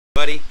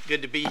everybody.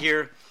 Good to be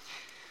here.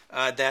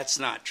 That's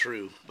not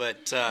true,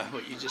 but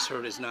what you just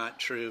heard is not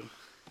true.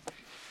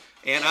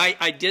 And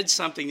I did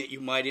something that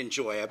you might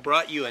enjoy. I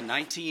brought you a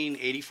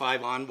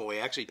 1985 Envoy,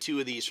 actually two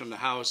of these from the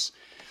house.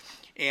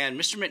 And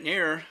Mr.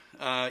 McNair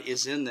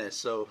is in this,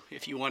 so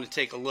if you want to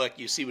take a look,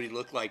 you see what he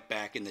looked like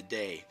back in the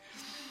day.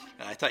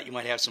 I thought you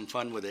might have some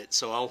fun with it,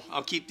 so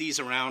I'll keep these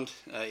around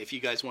if you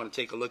guys want to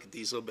take a look at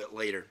these a little bit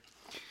later.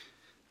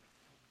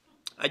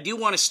 I do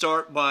want to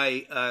start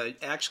by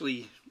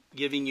actually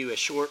giving you a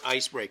short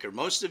icebreaker.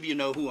 Most of you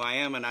know who I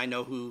am, and I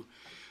know who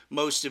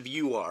most of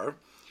you are.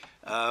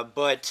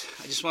 But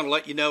I just want to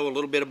let you know a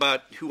little bit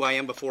about who I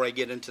am before I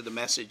get into the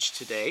message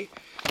today.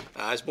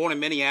 I was born in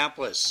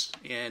Minneapolis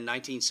in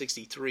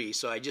 1963,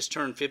 so I just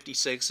turned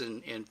 56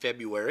 in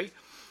February.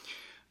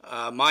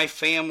 My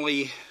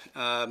family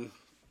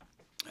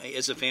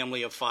is a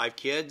family of 5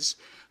 kids.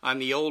 I'm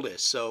the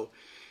oldest, so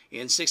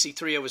in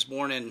 63 I was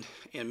born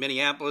in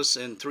Minneapolis,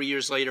 and 3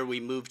 years later we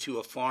moved to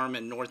a farm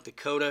in North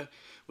Dakota.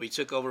 We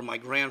took over my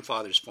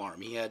grandfather's farm.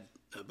 He had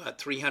about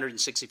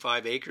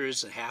 365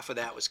 acres, and half of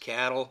that was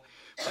cattle,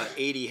 about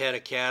 80 head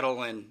of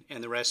cattle, and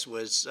the rest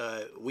was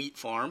wheat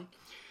farm.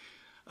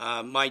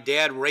 My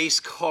dad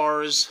raced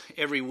cars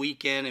every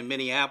weekend in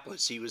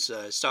Minneapolis. He was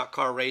a stock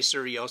car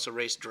racer. He also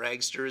raced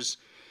dragsters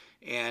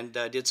and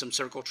did some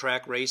circle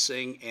track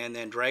racing and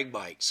then drag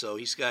bikes. So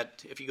he's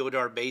got, if you go to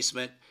our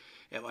basement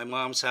at my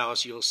mom's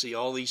house, you'll see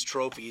all these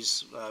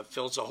trophies,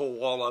 fills a whole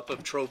wall up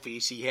of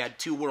trophies. He had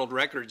 2 world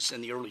records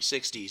in the early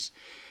 60s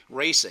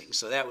racing,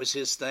 so that was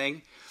his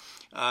thing.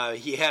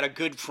 He had a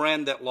good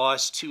friend that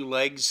lost 2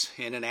 legs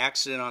in an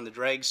accident on the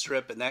drag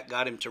strip, and that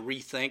got him to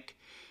rethink,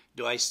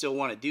 do I still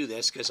want to do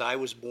this? Because I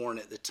was born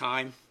at the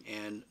time,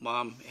 and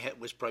Mom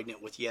was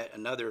pregnant with yet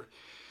another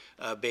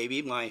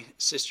baby, my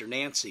sister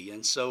Nancy.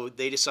 And so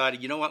they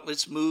decided, you know what,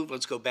 let's move.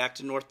 Let's go back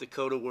to North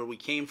Dakota where we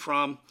came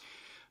from.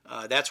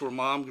 That's where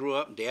Mom grew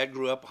up and Dad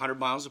grew up 100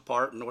 miles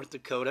apart in North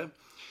Dakota.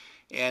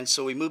 And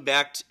so we moved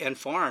back and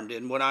farmed.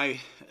 And when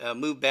I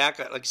moved back,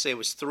 like I say, it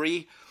was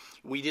 3.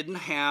 We didn't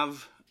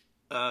have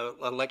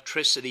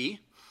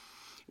electricity.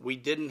 We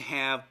didn't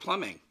have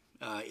plumbing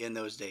in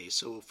those days.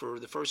 So for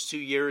the first 2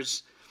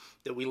 years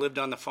that we lived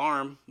on the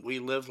farm, we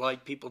lived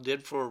like people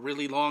did for a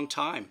really long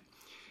time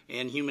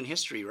in human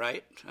history,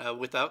 right?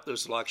 Without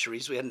those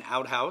luxuries. We had an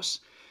outhouse.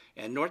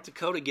 And North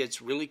Dakota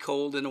gets really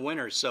cold in the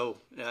winter, so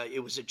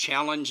it was a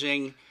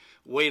challenging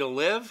way to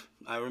live.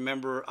 I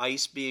remember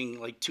ice being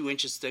like 2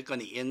 inches thick on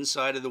the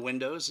inside of the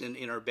windows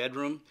in our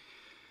bedroom.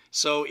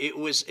 So it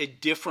was a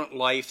different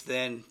life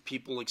than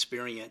people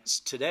experience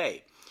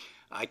today.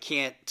 I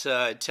can't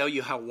tell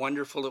you how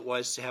wonderful it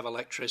was to have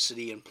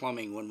electricity and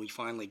plumbing when we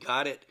finally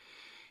got it.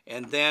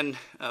 And then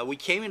we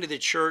came into the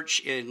church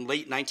in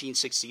late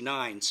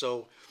 1969,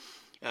 so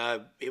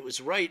it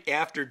was right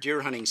after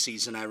deer hunting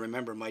season. I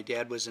remember my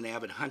dad was an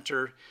avid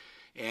hunter,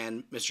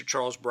 and Mr.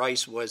 Charles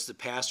Bryce was the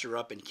pastor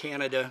up in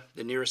Canada.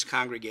 The nearest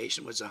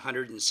congregation was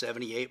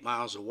 178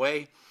 miles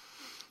away,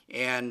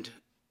 and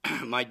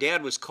my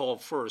dad was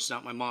called first,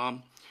 not my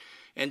mom.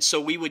 And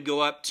so we would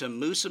go up to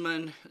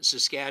Moosomin,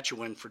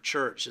 Saskatchewan for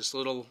church, this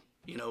little,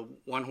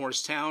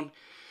 one-horse town.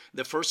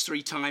 The first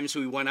 3 times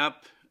we went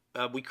up,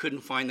 we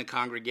couldn't find the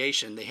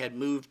congregation. They had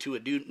moved to a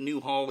new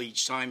hall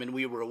each time, and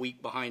we were a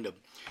week behind them.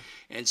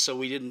 And so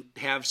we didn't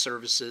have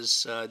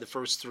services the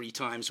first 3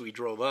 times we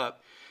drove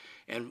up.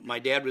 And my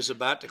dad was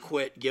about to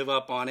quit, give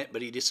up on it,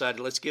 but he decided,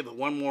 let's give it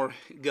one more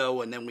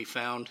go. And then we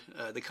found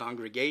the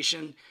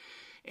congregation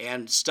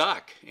and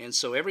stuck. And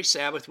so every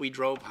Sabbath we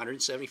drove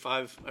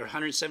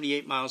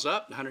 178 miles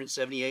up,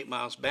 178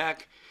 miles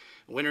back,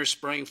 winter,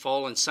 spring,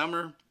 fall, and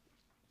summer,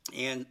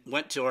 and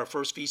went to our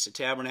first Feast of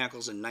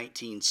Tabernacles in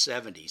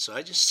 1970. So I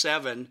was just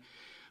 7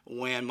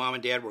 when Mom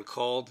and Dad were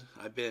called.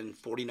 I've been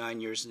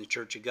 49 years in the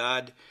Church of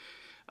God.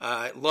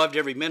 Loved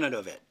every minute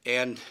of it.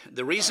 And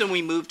the reason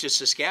we moved to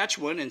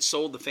Saskatchewan and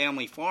sold the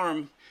family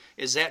farm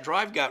is that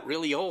drive got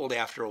really old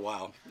after a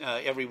while,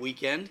 every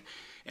weekend.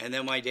 And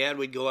then my dad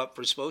would go up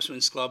for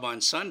Spokesman's Club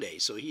on Sunday.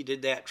 So he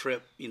did that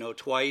trip,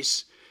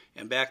 twice.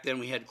 And back then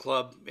we had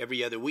club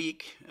every other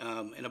week,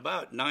 in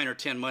about 9 or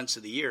 10 months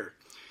of the year.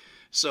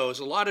 So it was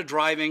a lot of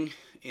driving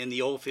in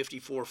the old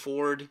 54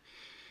 Ford.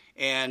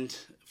 And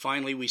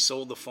finally we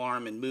sold the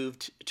farm and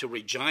moved to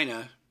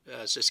Regina.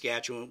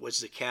 Saskatchewan was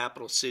the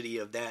capital city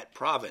of that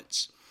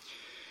province.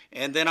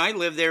 And then I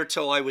lived there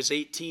till I was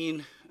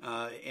 18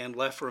 and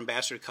left for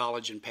Ambassador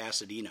College in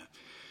Pasadena.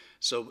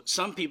 So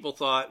some people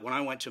thought when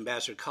I went to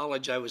Ambassador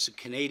College I was a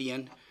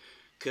Canadian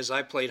because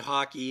I played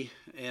hockey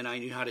and I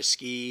knew how to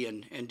ski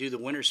and do the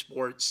winter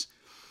sports,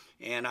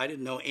 and I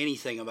didn't know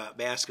anything about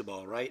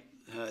basketball, right?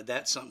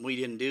 That's something we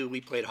didn't do. We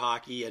played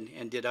hockey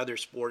and did other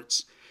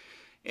sports.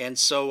 And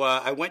so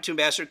I went to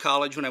Ambassador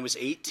College when I was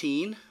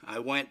 18. I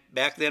went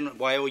back then at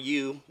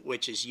YOU,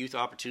 which is Youth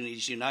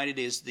Opportunities United,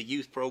 is the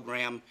youth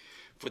program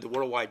for the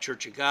Worldwide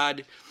Church of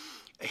God.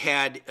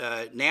 Had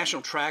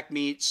national track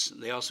meets.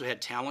 They also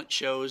had talent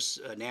shows,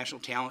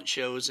 national talent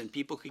shows, and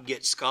people could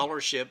get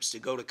scholarships to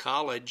go to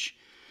college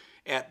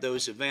at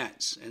those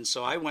events. And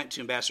so I went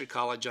to Ambassador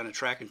College on a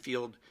track and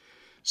field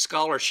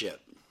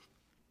scholarship.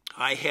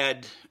 I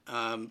had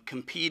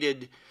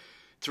competed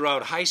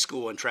throughout high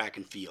school in track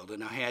and field,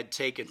 and I had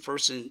taken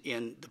first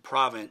in the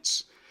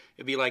province.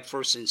 It'd be like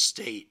first in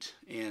state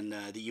in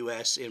the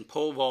U.S., in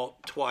pole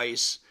vault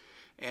twice,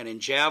 and in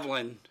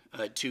javelin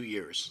 2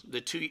 years.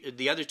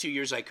 The other 2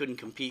 years I couldn't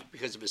compete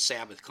because of a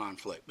Sabbath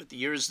conflict, but the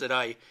years that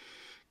I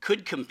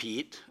could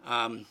compete,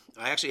 I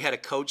actually had a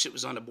coach that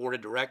was on the board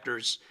of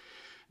directors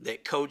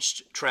that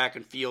coached track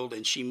and field,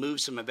 and she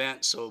moved some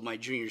events so my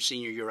junior,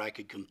 senior year I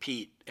could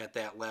compete at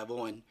that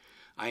level, and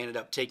I ended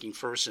up taking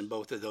first in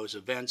both of those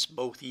events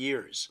both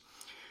years,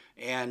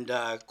 and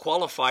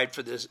qualified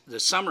for the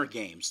summer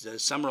games, the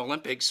Summer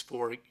Olympics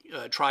for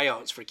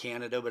tryouts for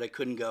Canada, but I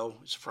couldn't go.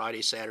 It was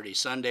Friday, Saturday,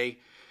 Sunday,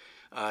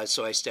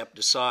 so I stepped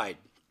aside.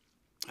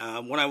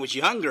 When I was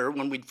younger,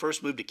 when we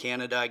first moved to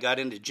Canada, I got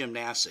into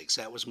gymnastics.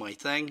 That was my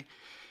thing.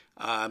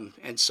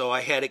 And so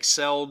I had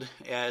excelled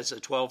as a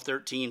 12,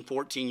 13,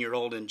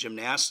 14-year-old in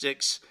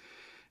gymnastics,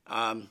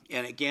 and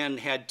again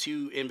had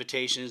 2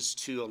 invitations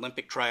to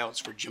Olympic tryouts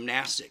for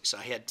gymnastics.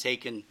 I had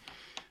taken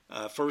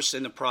first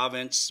in the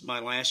province my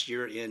last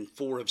year in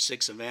 4 of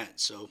 6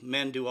 events. So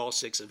men do all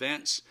 6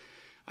 events.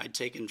 I'd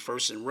taken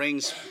first in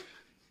rings,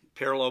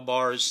 parallel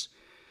bars,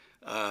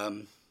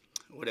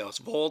 what else?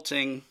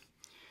 Vaulting,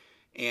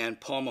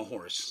 and pommel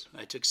horse.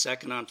 I took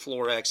second on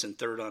floor X and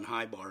third on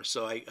high bar.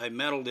 So I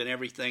medaled in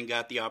everything,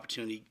 got the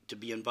opportunity to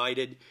be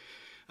invited.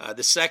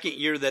 The second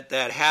year that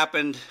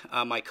happened,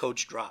 my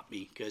coach dropped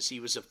me because he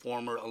was a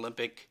former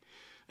Olympic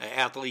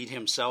athlete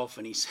himself,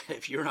 and he said,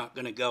 if you're not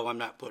going to go, I'm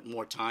not putting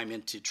more time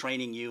into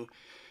training you.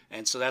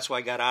 And so that's why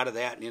I got out of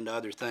that and into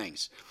other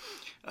things.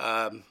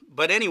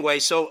 But anyway,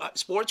 so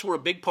sports were a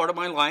big part of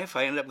my life.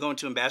 I ended up going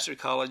to Ambassador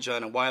College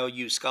on a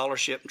YOU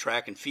scholarship in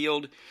track and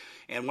field.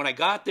 And when I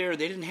got there,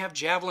 they didn't have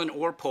javelin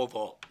or pole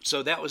vault.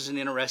 So that was an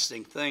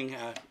interesting thing.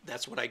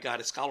 That's what I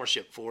got a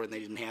scholarship for, and they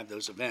didn't have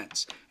those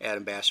events at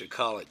Ambassador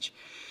College.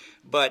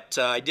 But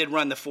I did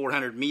run the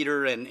 400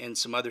 meter and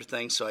some other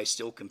things, so I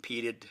still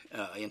competed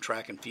in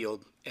track and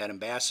field at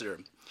Ambassador.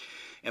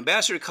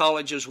 Ambassador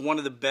College is one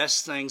of the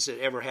best things that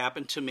ever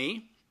happened to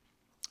me.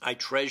 I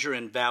treasure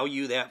and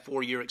value that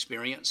 4-year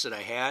experience that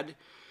I had.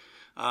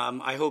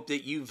 I hope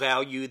that you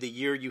value the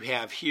year you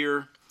have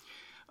here.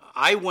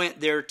 I went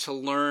there to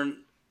learn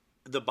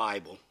the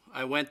Bible.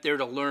 I went there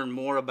to learn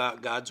more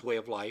about God's way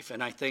of life,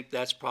 and I think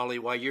that's probably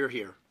why you're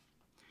here.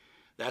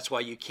 That's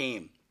why you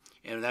came,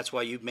 and that's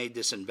why you've made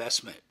this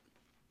investment.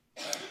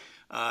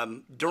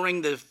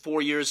 During the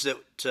 4 years that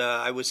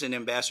I was in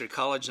Ambassador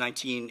College,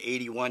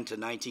 1981 to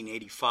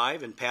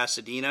 1985 in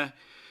Pasadena,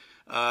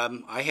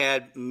 I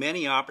had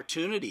many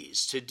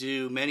opportunities to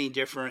do many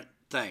different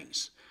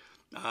things.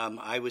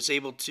 I was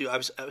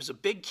a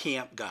big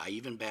camp guy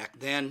even back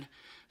then.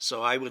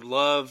 So I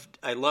loved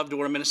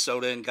Ora,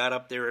 Minnesota, and got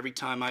up there every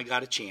time I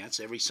got a chance,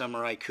 every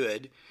summer I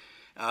could.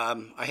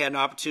 I had an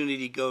opportunity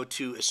to go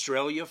to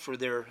Australia for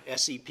their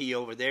SEP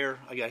over there.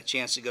 I got a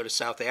chance to go to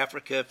South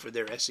Africa for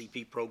their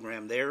SEP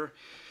program there,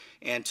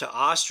 and to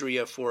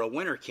Austria for a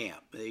winter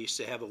camp. They used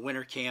to have a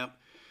winter camp,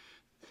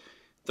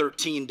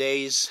 13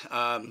 days,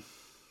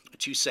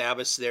 2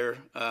 Sabbaths there,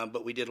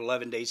 but we did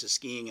 11 days of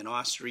skiing in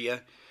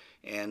Austria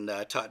and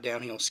taught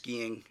downhill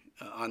skiing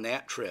on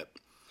that trip.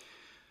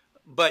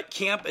 But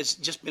camp has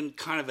just been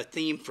kind of a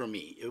theme for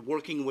me,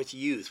 working with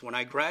youth. When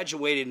I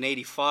graduated in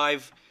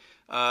 85,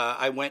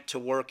 I went to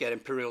work at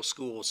Imperial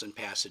Schools in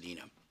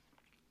Pasadena.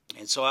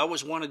 And so I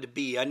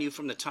knew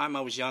from the time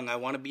I was young, I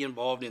want to be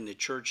involved in the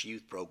church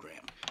youth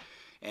program.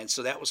 And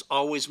so that was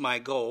always my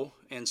goal.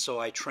 And so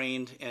I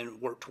trained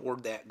and worked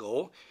toward that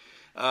goal.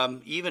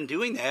 Even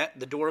doing that,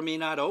 the door may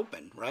not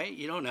open, right?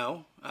 You don't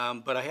know.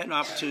 But I had an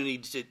opportunity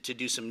to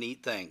do some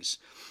neat things.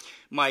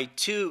 By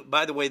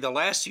the way, the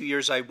last 2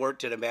 years I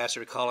worked at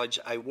Ambassador College,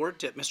 I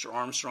worked at Mr.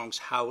 Armstrong's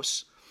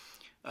house.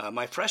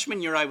 My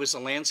freshman year, I was a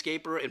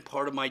landscaper, and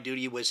part of my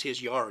duty was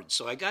his yard.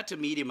 So I got to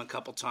meet him a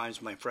couple times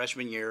my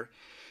freshman year.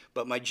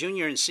 But my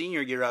junior and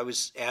senior year, I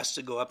was asked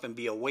to go up and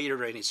be a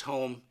waiter in his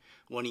home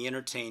when he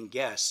entertained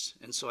guests.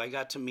 And so I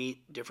got to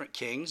meet different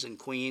kings and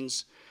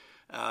queens.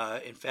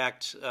 In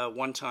fact,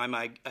 one time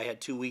I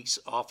had 2 weeks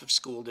off of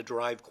school to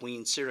drive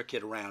Queen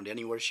Sirikit around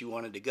anywhere she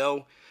wanted to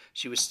go.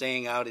 She was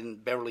staying out in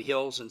Beverly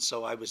Hills, and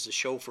so I was the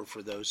chauffeur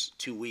for those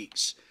 2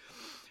 weeks.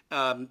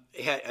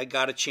 I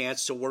got a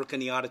chance to work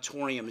in the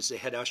auditorium as the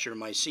head usher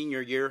my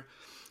senior year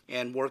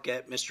and work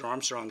at Mr.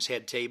 Armstrong's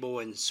head table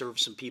and serve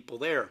some people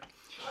there.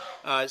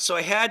 So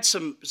I had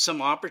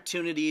some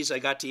opportunities. I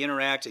got to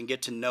interact and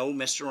get to know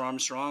Mr.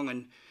 Armstrong,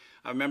 and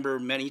I remember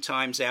many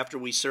times after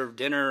we served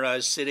dinner,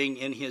 sitting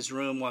in his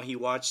room while he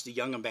watched the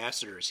Young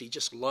Ambassadors. He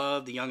just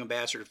loved the Young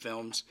Ambassador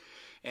films,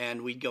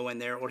 and we'd go in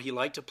there, or he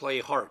liked to play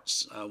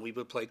hearts. We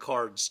would play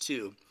cards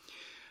too.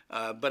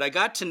 But I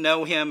got to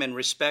know him and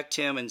respect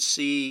him and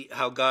see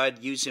how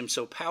God used him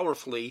so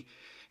powerfully.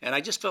 And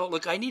I just felt,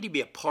 look, I need to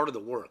be a part of the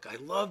work. I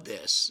love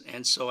this.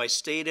 And so I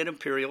stayed at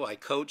Imperial. I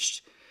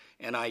coached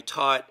and I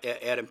taught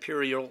at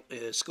Imperial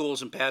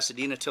schools in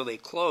Pasadena till they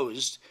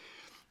closed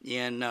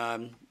in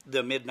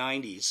the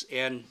mid-'90s.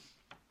 And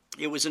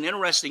it was an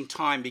interesting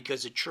time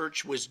because the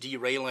church was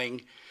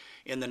derailing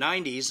in the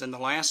 90s. And the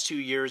last 2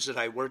 years that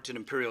I worked in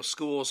Imperial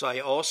Schools, I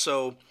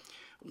also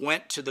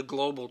went to the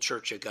Global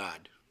Church of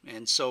God.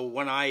 And so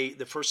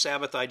the first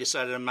Sabbath, I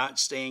decided I'm not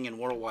staying in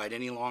Worldwide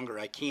any longer.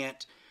 I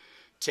can't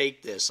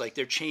take this. Like,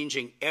 they're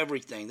changing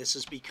everything. This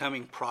is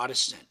becoming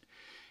Protestant.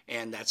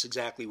 And that's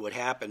exactly what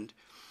happened.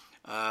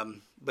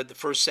 But the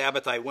first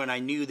Sabbath I went, I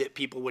knew that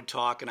people would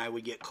talk and I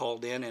would get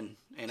called in,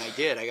 and I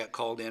did. I got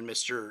called in.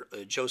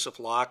 Mr. Joseph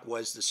Locke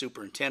was the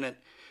superintendent,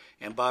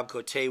 and Bob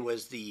Cote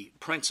was the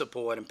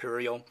principal at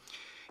Imperial.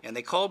 And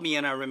they called me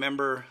in. I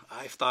remember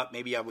I thought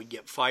maybe I would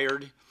get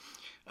fired,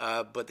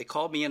 but they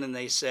called me in and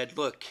they said,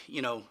 look,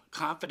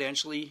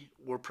 confidentially,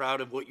 we're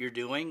proud of what you're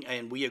doing,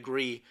 and we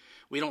agree.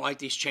 We don't like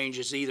these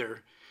changes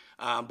either.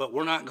 But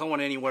we're not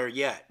going anywhere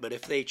yet. But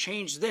if they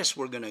change this,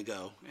 we're going to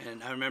go.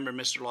 And I remember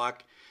Mr.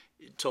 Locke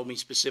told me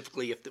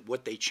specifically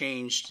what they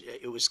changed,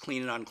 it was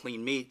clean and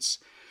unclean meats.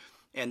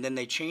 And then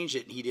they changed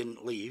it, and he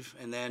didn't leave.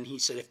 And then he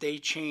said, if they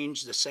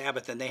change the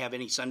Sabbath and they have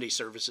any Sunday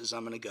services,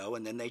 I'm going to go.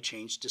 And then they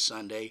changed to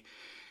Sunday,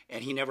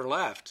 and he never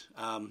left.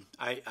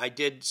 I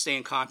did stay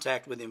in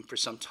contact with him for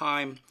some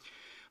time.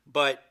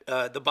 But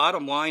the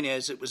bottom line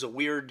is it was a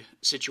weird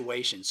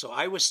situation. So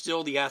I was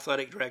still the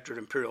athletic director at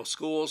Imperial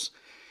Schools.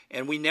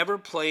 And we never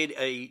played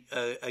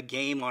a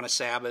game on a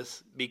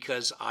Sabbath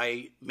because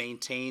I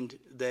maintained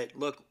that,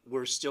 look,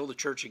 we're still the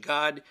Church of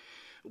God.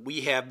 We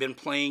have been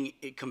playing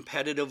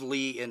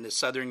competitively in the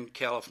Southern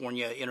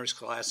California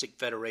Interscholastic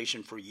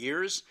Federation for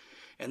years,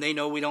 and they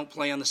know we don't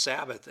play on the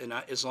Sabbath. And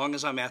as long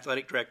as I'm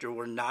athletic director,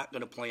 we're not going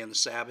to play on the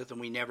Sabbath,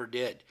 and we never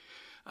did.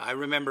 I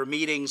remember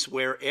meetings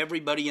where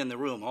everybody in the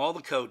room, all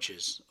the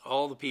coaches,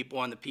 all the people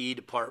on the PE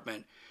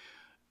department,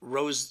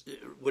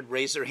 would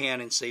raise their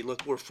hand and say,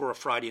 look, we're for a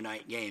Friday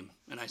night game.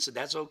 And I said,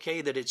 that's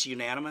okay that it's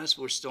unanimous.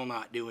 We're still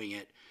not doing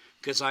it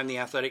because I'm the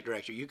athletic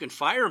director. You can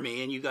fire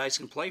me and you guys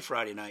can play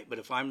Friday night, but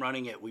if I'm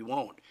running it, we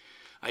won't.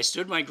 I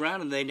stood my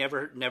ground, and they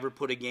never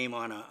put a game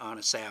on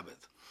a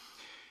Sabbath.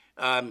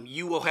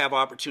 You will have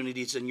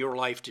opportunities in your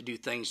life to do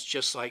things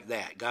just like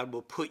that. God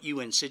will put you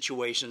in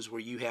situations where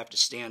you have to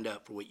stand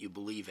up for what you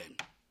believe in.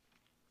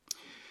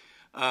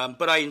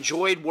 But I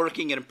enjoyed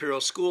working at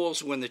Imperial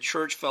Schools. When the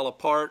church fell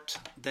apart,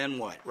 then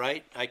what,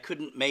 right? I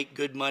couldn't make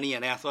good money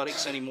in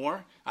athletics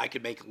anymore. I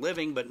could make a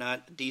living, but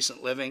not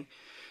decent living.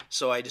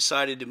 So I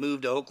decided to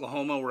move to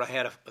Oklahoma, where I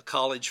had a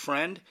college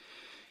friend,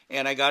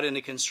 and I got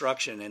into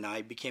construction, and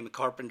I became a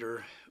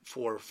carpenter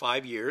for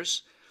 5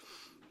 years.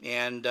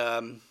 And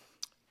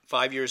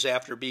 5 years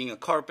after being a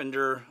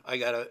carpenter, I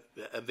got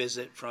a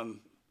visit from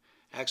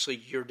actually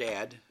your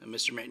dad,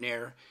 Mr.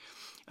 McNair.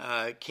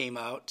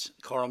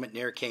 Carl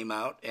McNair came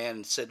out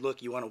and said,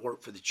 look, you want to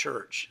work for the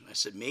church? I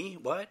said, me?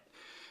 What?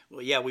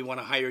 Well, yeah, we want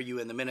to hire you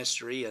in the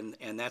ministry,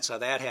 and that's how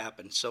that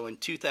happened. So in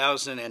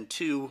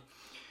 2002,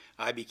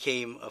 I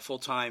became a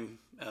full-time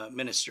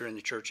minister in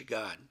the Church of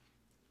God.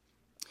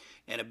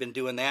 And I've been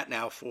doing that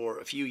now for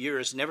a few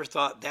years. Never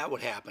thought that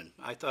would happen.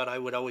 I thought I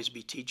would always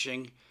be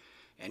teaching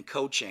and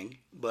coaching,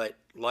 but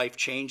life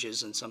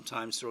changes and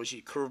sometimes throws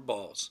you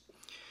curveballs.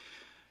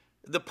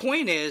 The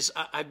point is,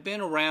 I've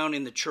been around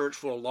in the church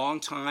for a long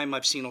time.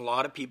 I've seen a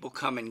lot of people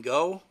come and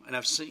go, and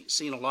I've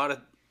seen a lot of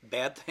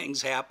bad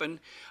things happen.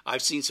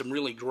 I've seen some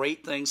really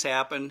great things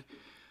happen.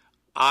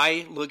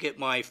 I look at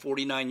my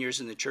 49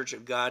 years in the Church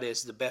of God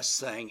as the best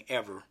thing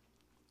ever.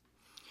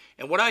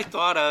 And what I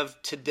thought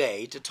of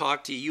today to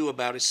talk to you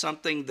about is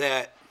something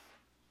that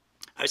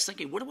I was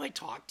thinking, what do I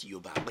talk to you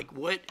about? Like,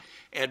 what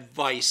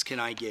advice can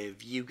I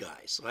give you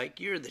guys? Like,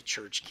 you're the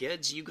church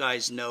kids. You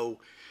guys know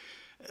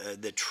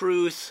the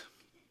truth.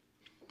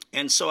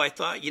 And so I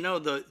thought,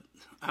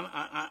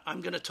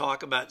 I'm going to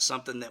talk about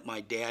something that my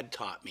dad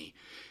taught me.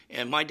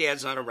 And my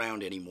dad's not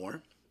around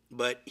anymore,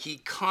 but he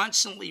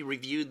constantly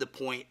reviewed the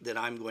point that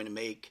I'm going to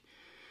make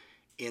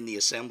in the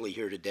assembly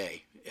here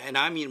today. And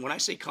I mean, when I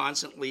say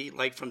constantly,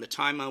 like from the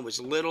time I was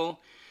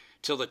little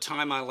till the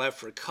time I left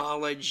for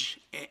college,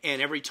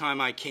 and every time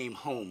I came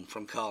home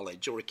from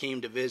college or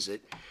came to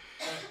visit,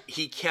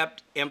 he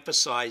kept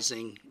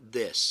emphasizing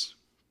this.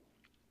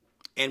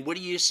 And what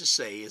he used to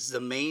say is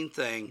the main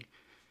thing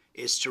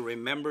is to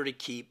remember to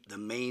keep the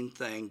main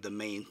thing the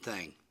main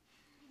thing.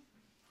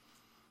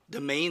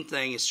 The main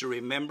thing is to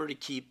remember to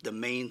keep the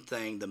main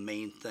thing the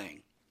main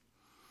thing.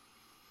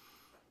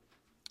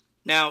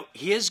 Now,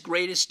 his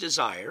greatest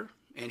desire,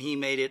 and he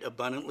made it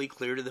abundantly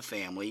clear to the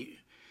family,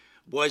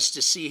 was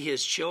to see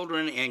his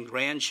children and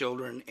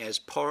grandchildren as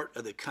part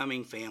of the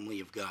coming family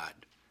of God.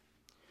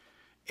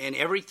 And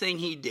everything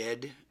he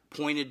did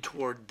pointed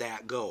toward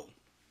that goal.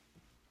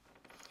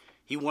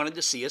 He wanted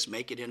to see us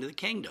make it into the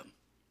kingdom.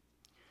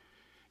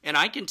 And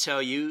I can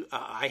tell you,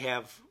 I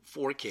have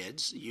 4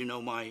 kids.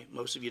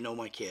 Most of you know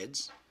my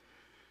kids.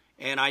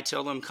 And I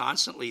tell them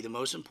constantly, the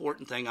most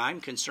important thing I'm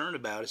concerned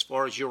about as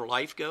far as your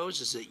life goes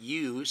is that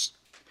you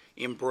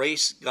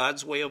embrace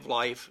God's way of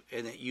life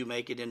and that you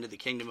make it into the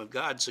kingdom of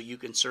God so you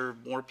can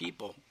serve more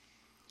people.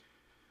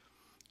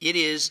 It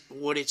is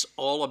what it's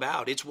all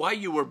about. It's why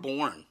you were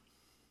born.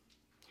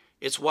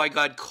 It's why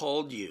God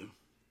called you.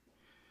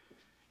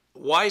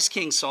 wise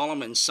King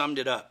Solomon summed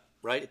it up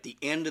right at the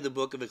end of the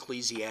book of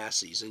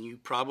Ecclesiastes, and you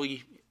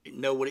probably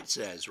know what it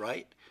says,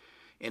 right?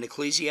 In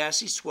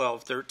Ecclesiastes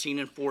 12, 13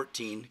 and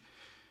 14,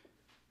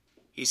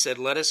 he said,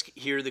 let us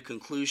hear the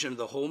conclusion of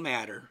the whole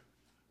matter.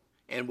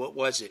 And what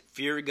was it?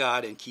 Fear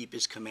God and keep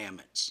his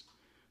commandments.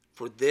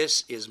 For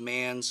this is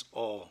man's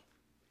all.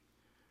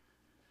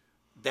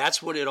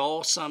 That's what it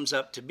all sums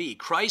up to be.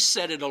 Christ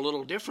said it a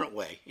little different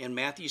way. In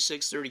Matthew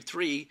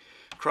 6:33,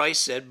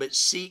 Christ said, but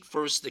seek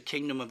first the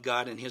kingdom of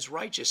God and his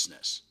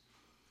righteousness.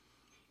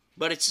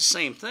 But it's the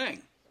same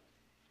thing.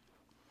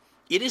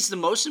 It is the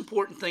most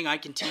important thing I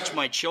can teach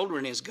my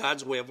children is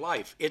God's way of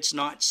life. It's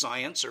not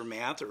science or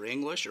math or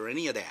English or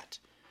any of that.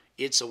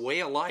 It's a way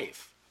of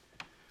life.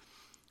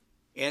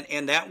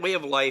 And that way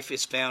of life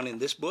is found in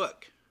this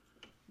book,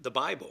 the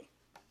Bible.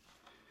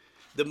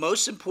 The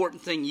most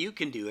important thing you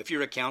can do if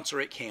you're a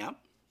counselor at camp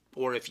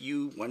or if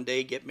you one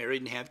day get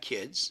married and have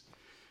kids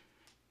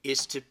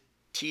is to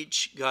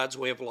teach God's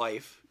way of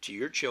life to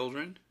your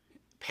children,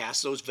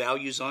 pass those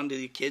values on to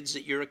the kids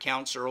that you're a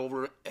counselor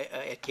over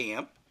at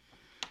camp,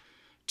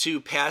 to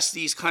pass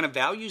these kind of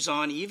values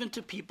on even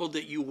to people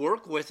that you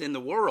work with in the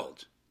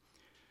world.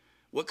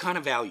 What kind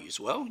of values?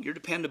 Well, you're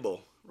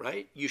dependable,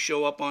 right? You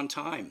show up on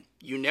time.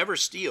 You never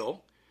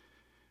steal.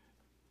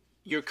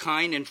 You're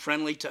kind and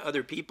friendly to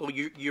other people.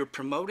 You're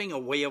promoting a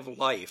way of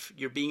life.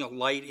 You're being a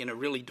light in a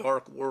really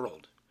dark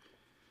world.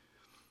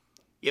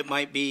 It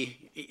might be,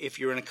 if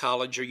you're in a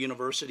college or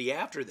university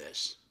after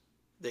this,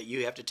 that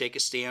you have to take a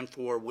stand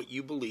for what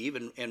you believe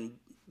and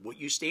what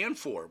you stand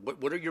for.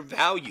 What are your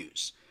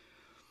values?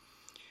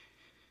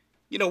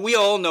 You know, we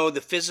all know the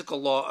physical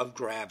law of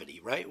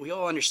gravity, right? We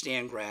all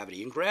understand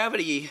gravity. And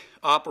gravity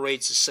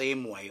operates the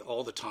same way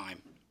all the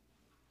time,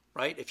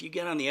 right? If you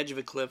get on the edge of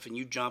a cliff and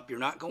you jump, you're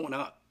not going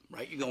up,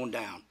 right? You're going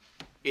down.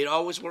 It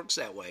always works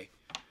that way.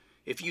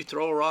 If you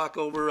throw a rock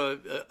over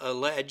a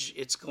ledge,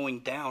 it's going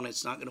down.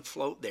 It's not going to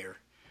float there.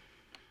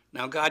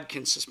 Now, God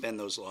can suspend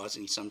those laws,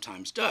 and he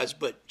sometimes does,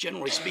 but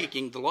generally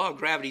speaking, the law of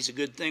gravity is a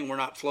good thing. We're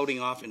not floating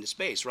off into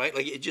space, right?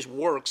 Like, it just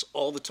works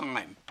all the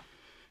time.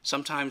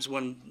 Sometimes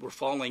when we're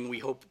falling,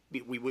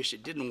 we wish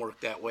it didn't work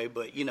that way,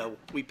 but, you know,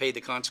 we pay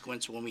the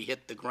consequence when we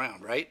hit the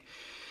ground, right?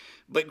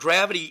 But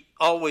gravity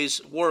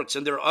always works,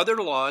 and there are other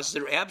laws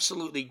that are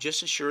absolutely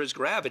just as sure as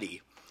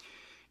gravity.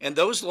 And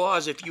those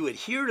laws, if you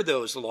adhere to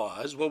those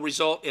laws, will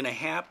result in a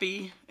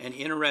happy and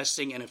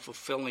interesting and a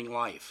fulfilling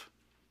life.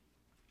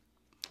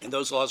 And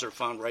those laws are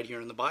found right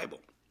here in the Bible.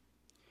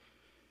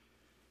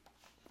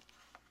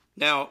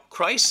 Now,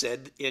 Christ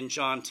said in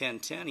John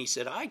 10:10, he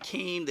said, I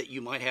came that you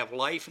might have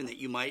life and that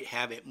you might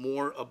have it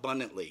more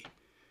abundantly.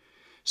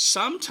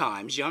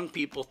 Sometimes young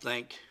people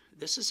think,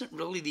 this isn't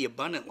really the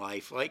abundant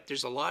life. Like,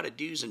 there's a lot of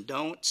do's and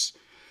don'ts,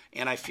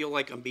 and I feel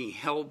like I'm being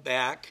held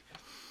back.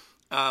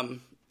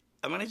 I'm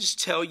going to just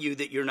tell you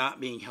that you're not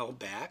being held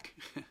back,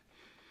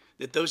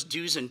 that those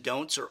do's and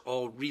don'ts are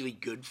all really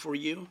good for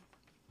you.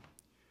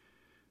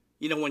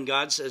 You know, when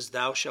God says,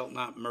 thou shalt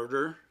not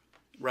murder,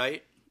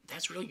 right?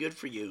 That's really good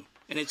for you.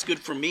 And it's good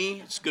for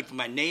me. It's good for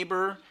my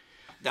neighbor.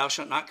 Thou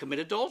shalt not commit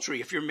adultery.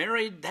 If you're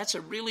married, that's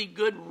a really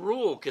good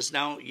rule because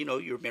now, you know,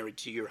 you're married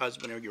to your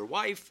husband or your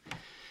wife.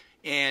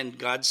 And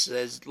God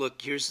says,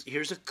 look,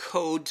 here's a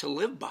code to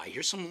live by.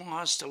 Here's some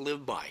laws to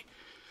live by.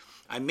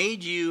 I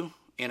made you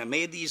and I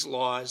made these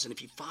laws. And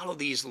if you follow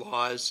these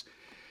laws,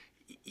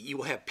 you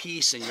will have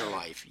peace in your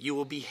life. You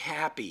will be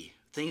happy.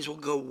 Things will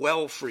go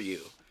well for you.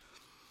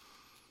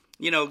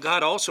 You know,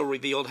 God also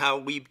revealed how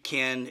we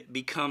can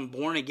become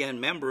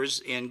born-again members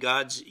in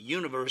God's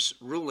universe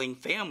ruling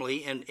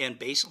family, and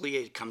basically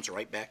it comes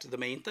right back to the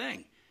main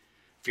thing.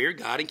 Fear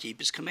God and keep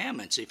his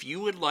commandments. If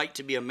you would like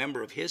to be a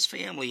member of his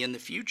family in the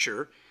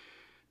future,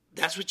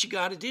 that's what you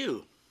got to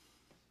do.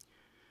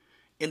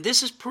 And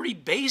this is pretty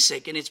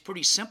basic and it's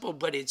pretty simple,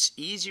 but it's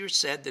easier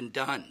said than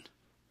done.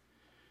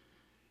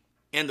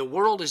 And the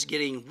world is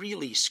getting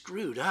really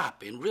screwed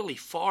up and really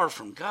far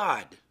from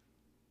God.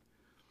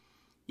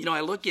 You know,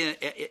 I look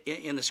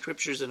in the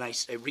scriptures and I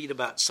read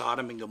about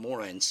Sodom and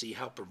Gomorrah and see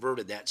how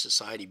perverted that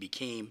society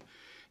became,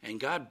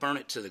 and God burned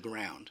it to the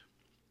ground.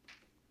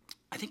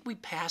 I think we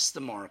passed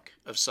the mark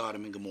of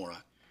Sodom and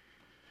Gomorrah.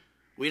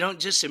 We don't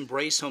just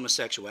embrace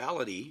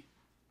homosexuality.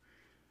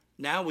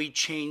 Now we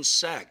change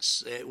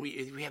sex.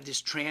 We have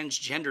this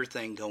transgender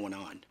thing going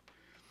on.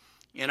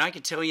 And I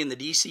can tell you in the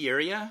D.C.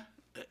 area,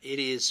 it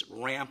is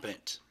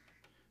rampant,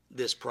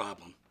 this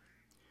problem.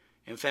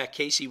 In fact,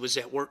 Casey was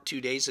at work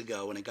 2 days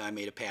ago and a guy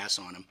made a pass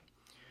on him.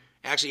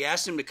 Actually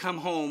asked him to come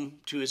home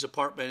to his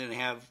apartment and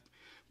have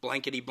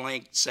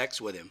blankety-blank sex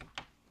with him.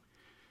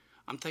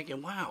 I'm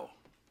thinking, wow,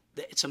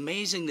 it's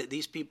amazing that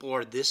these people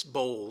are this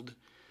bold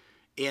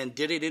and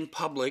did it in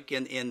public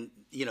and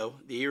you know,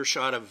 the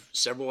earshot of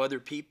several other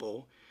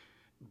people.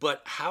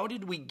 But how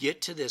did we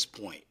get to this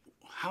point?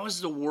 How is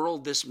the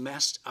world this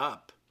messed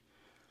up?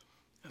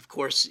 Of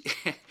course,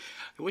 I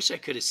wish I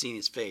could have seen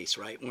his face,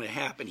 right? When it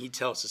happened, he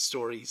tells the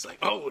story. He's like,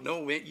 oh,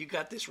 no, man, you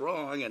got this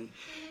wrong.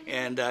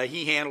 And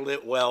he handled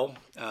it well.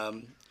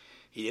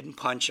 He didn't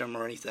punch him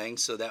or anything,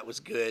 so that was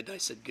good. I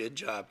said, good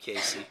job,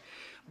 Casey.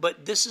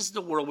 But this is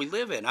the world we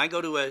live in. I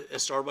go to a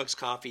Starbucks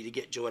coffee to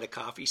get Joe at a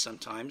coffee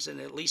sometimes,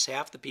 and at least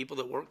half the people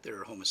that work there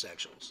are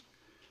homosexuals.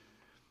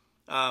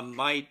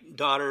 My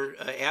daughter,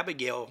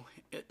 Abigail,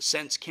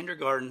 since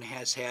kindergarten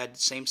has had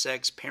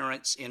same-sex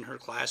parents in her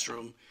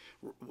classroom,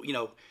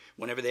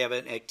 whenever they have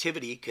an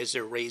activity, because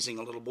they're raising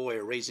a little boy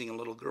or raising a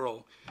little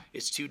girl,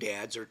 it's two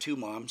dads or two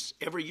moms.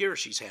 Every year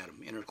she's had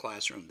them in her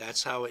classroom.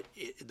 That's how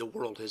the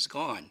world has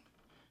gone,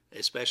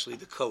 especially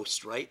the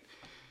coast, right?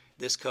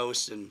 This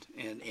coast and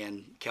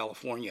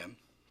California.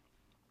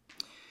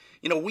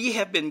 We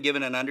have been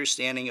given an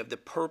understanding of the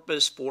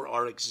purpose for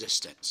our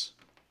existence.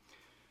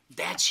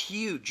 That's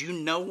huge. You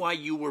know why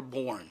you were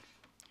born.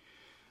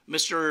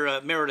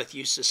 Mr. Meredith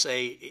used to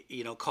say,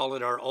 call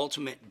it our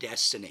ultimate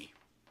destiny.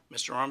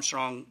 Mr.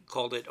 Armstrong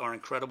called it our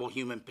incredible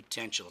human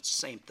potential. It's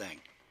the same thing.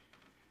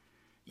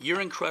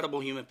 Your incredible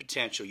human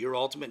potential, your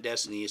ultimate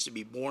destiny is to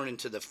be born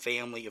into the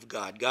family of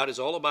God. God is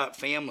all about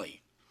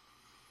family.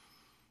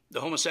 The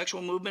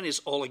homosexual movement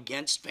is all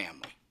against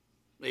family.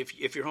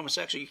 If you're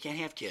homosexual, you can't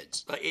have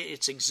kids.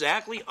 It's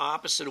exactly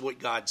opposite of what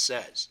God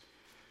says.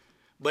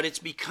 But it's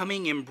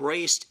becoming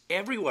embraced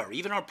everywhere.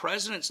 Even our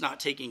president's not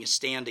taking a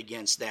stand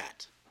against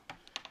that.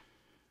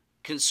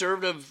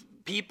 Conservative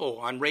people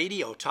on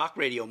radio, talk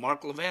radio,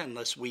 Mark Levin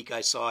this week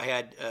I saw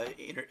had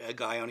a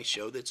guy on his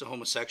show that's a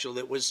homosexual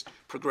that was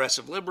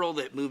progressive liberal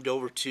that moved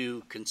over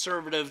to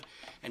conservative,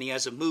 and he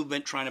has a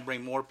movement trying to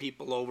bring more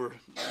people over,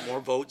 more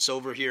votes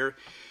over here.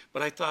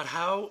 But I thought,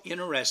 how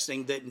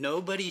interesting that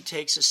nobody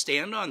takes a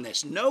stand on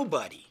this.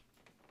 Nobody.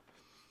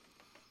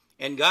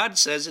 And God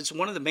says it's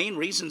one of the main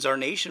reasons our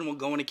nation will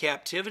go into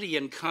captivity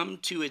and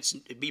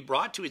be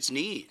brought to its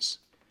knees.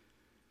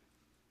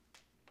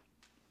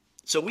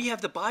 So we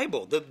have the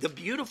Bible. The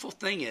beautiful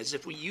thing is,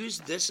 if we use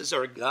this as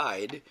our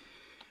guide,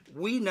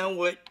 we know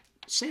what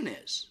sin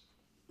is.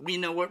 We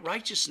know what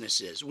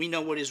righteousness is. We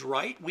know what is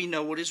right. We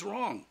know what is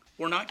wrong.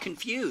 We're not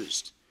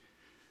confused.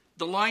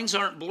 The lines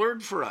aren't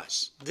blurred for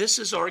us. This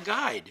is our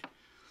guide.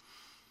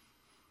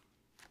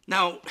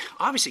 Now,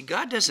 obviously,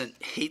 God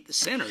doesn't hate the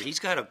sinner. He's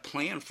got a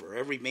plan for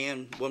every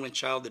man, woman,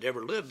 child that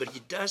ever lived, but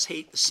he does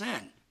hate the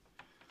sin.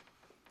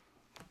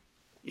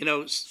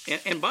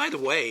 And by the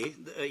way,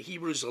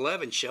 Hebrews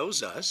 11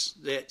 shows us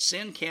that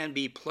sin can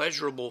be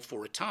pleasurable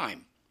for a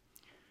time,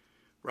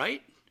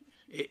 right?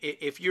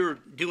 If you're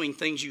doing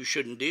things you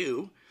shouldn't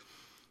do,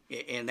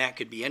 and that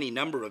could be any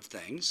number of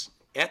things,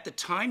 at the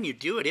time you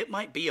do it, it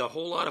might be a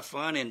whole lot of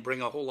fun and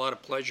bring a whole lot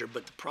of pleasure.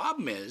 But the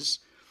problem is,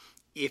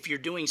 if you're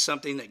doing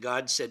something that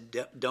God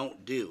said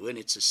don't do, and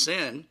it's a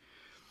sin,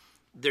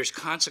 there's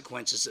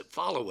consequences that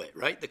follow it,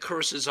 right? The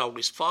curses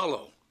always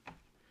follow.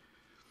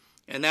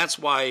 And that's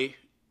why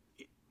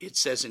it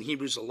says in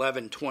Hebrews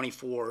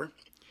 11:24,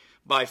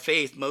 by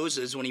faith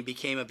Moses, when he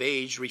became of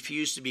age,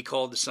 refused to be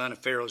called the son of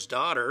Pharaoh's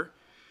daughter,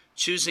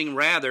 choosing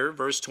rather,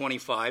 verse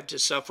 25, to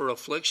suffer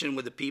affliction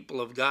with the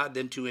people of God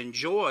than to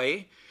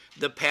enjoy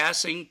the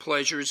passing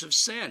pleasures of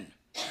sin.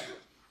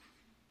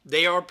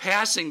 They are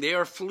passing, they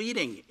are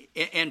fleeting.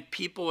 And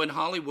people in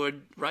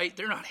Hollywood, right,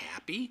 they're not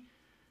happy.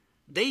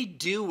 They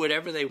do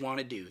whatever they want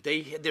to do.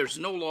 There's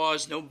no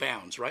laws, no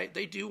bounds, right?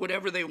 They do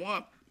whatever they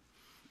want.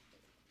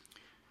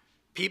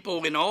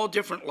 People in all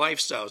different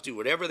lifestyles do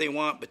whatever they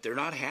want, but they're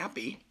not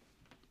happy.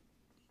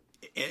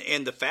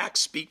 And the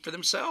facts speak for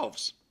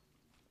themselves.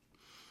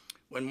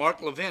 When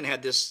Mark Levin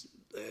had this,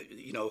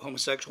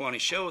 homosexual on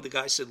his show, the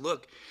guy said,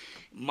 look,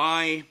 in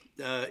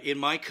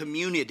my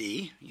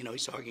community,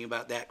 he's talking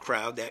about that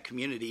crowd, that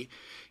community,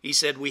 he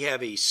said we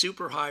have a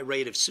super high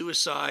rate of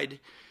suicide,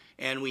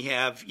 and we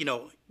have,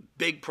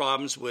 big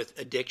problems with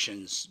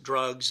addictions,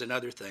 drugs, and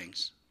other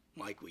things.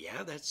 I'm like, well,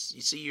 yeah,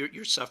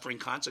 you're suffering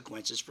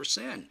consequences for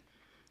sin,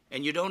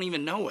 and you don't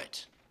even know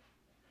it.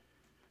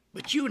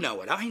 But you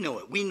know it, I know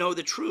it, we know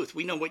the truth,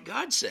 we know what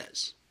God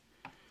says.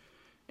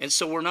 And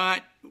so we're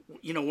not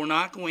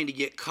going to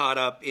get caught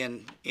up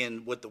in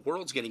what the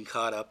world's getting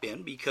caught up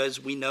in, because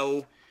we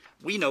know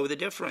the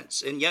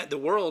difference. And yet the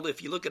world,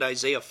 if you look at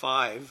Isaiah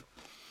 5,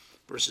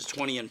 verses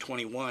 20 and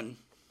 21,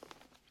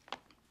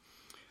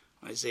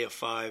 Isaiah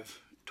 5,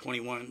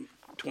 20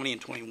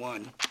 and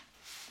 21,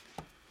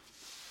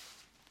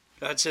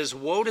 God says,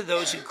 woe to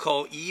those who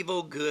call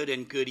evil good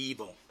and good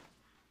evil,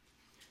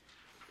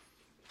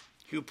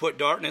 who put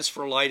darkness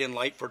for light and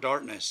light for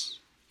darkness.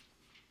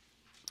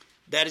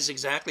 That is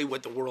exactly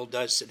what the world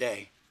does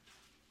today.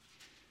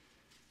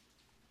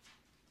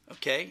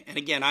 Okay? And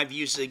again, I've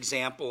used the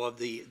example of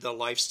the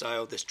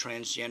lifestyle, this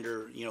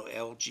transgender,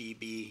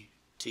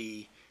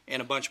 LGBT,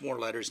 and a bunch more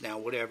letters now,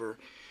 whatever.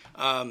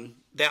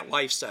 That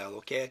lifestyle,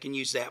 okay? I can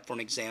use that for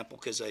an example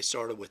because I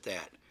started with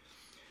that.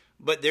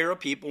 But there are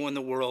people in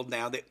the world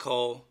now that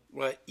call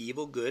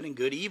evil good and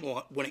good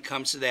evil when it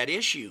comes to that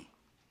issue.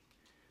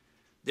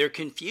 They're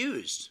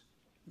confused.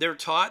 They're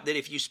taught that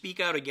if you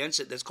speak out against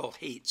it, that's called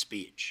hate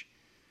speech.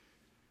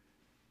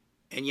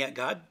 And yet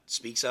God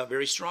speaks out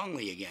very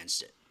strongly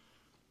against it.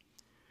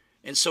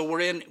 And so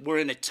we're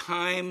in a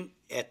time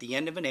at the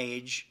end of an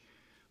age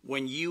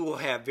when you will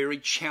have very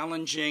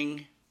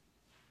challenging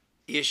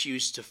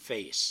issues to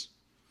face.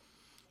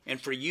 And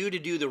for you to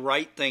do the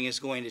right thing is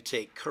going to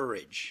take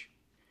courage.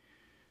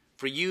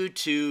 For you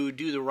to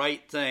do the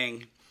right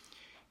thing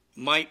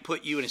might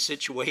put you in a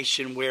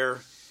situation where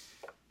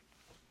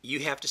you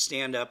have to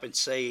stand up and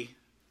say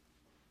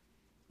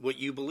what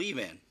you believe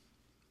in.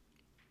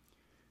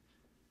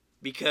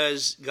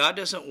 Because God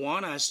doesn't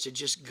want us to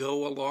just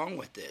go along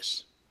with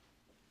this.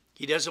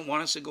 He doesn't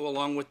want us to go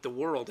along with the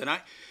world.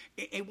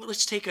 And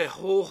let's take a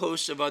whole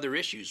host of other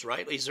issues,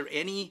 right? Is there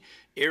any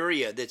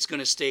area that's going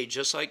to stay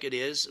just like it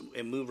is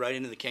and move right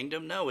into the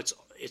kingdom? No,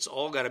 it's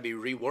all got to be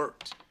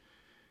reworked.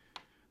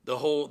 The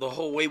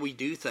whole way we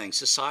do things,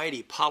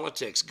 society,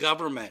 politics,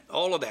 government,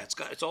 all of that,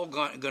 it's all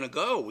going to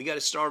go. We got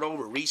to start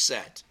over,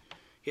 reset.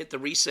 Hit the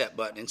reset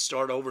button and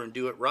start over and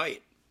do it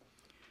right.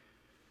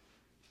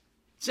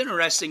 It's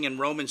interesting in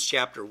Romans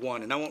chapter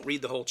 1, and I won't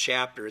read the whole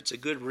chapter. It's a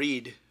good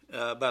read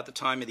about the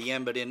time of the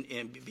end, but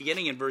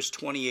beginning in verse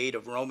 28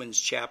 of Romans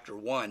chapter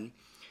 1,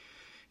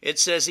 it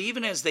says,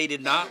 even as they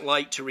did not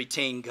like to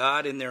retain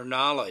God in their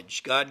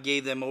knowledge, God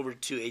gave them over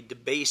to a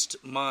debased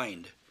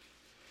mind,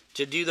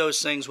 to do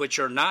those things which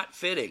are not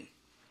fitting,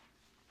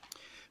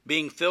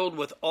 being filled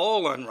with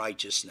all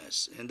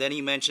unrighteousness. And then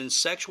he mentions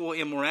sexual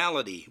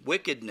immorality,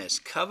 wickedness,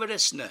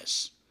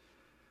 covetousness,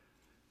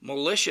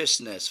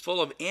 maliciousness,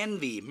 full of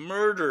envy,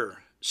 murder,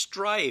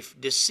 strife,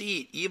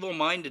 deceit,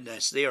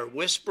 evil-mindedness. They are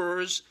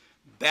whisperers,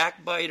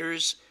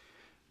 backbiters.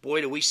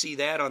 Boy, do we see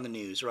that on the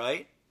news,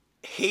 right?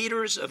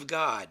 Haters of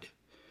God,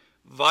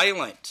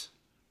 violent.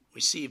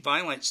 We see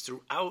violence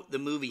throughout the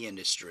movie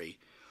industry.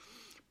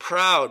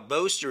 Proud,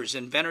 boasters,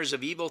 inventors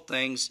of evil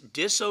things,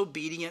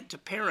 disobedient to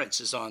parents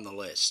is on the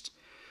list.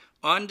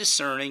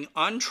 Undiscerning,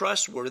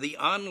 untrustworthy,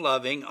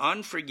 unloving,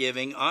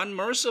 unforgiving,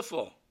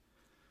 unmerciful.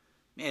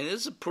 Man,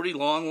 this is a pretty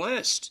long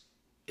list.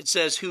 It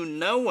says, who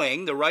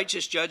knowing the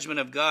righteous judgment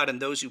of God and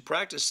those who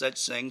practice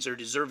such things are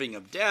deserving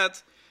of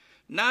death,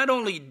 not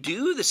only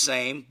do the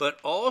same, but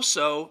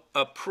also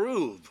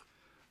approve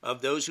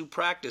of those who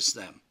practice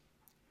them.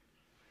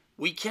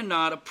 We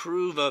cannot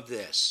approve of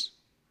this.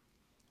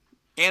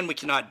 And we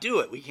cannot do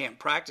it. We can't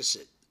practice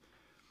it.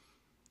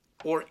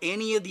 Or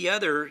any of the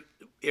other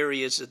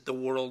areas that the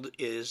world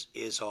is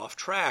off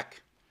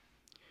track.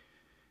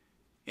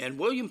 And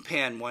William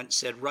Penn once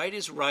said, right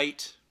is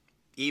right,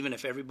 even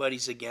if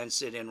everybody's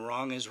against it, and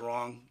wrong is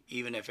wrong,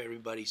 even if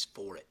everybody's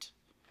for it.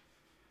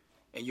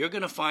 And you're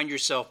going to find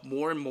yourself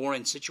more and more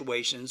in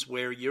situations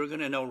where you're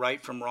going to know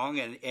right from wrong,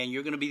 and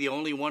you're going to be the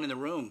only one in the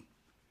room,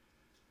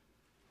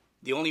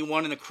 the only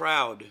one in the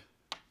crowd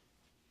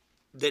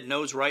that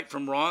knows right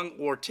from wrong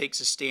or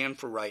takes a stand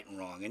for right and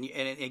wrong. And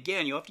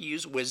again, you have to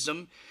use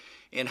wisdom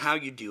in how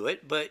you do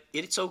it, but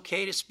it's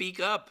okay to speak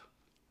up.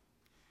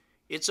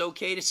 It's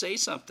okay to say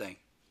something.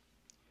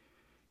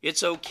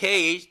 It's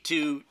okay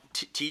to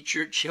teach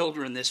your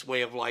children this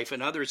way of life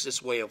and others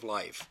this way of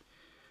life.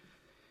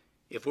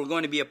 If we're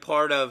going to be a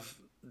part of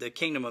the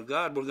kingdom of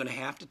God, we're going to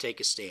have to take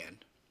a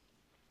stand.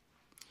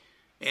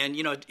 And,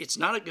 it's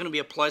not going to be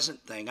a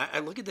pleasant thing. I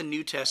look at the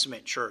New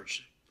Testament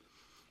church.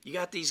 You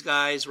got these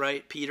guys,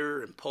 right?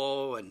 Peter and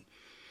Paul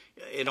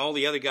and all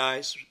the other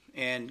guys.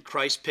 And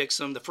Christ picks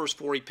them. The first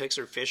 4 he picks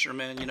are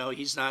fishermen.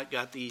 He's not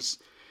got these.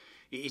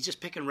 He's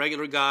just picking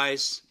regular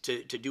guys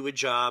to do a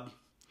job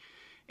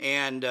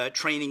and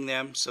training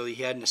them. So he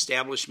had an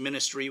established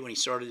ministry when he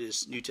started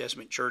his New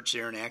Testament church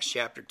there in Acts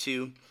chapter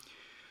 2.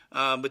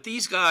 But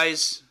these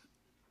guys,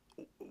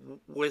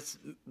 with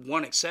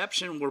one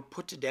exception, were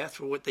put to death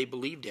for what they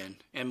believed in.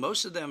 And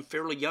most of them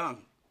fairly young.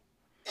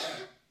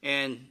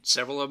 And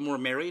several of them were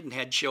married and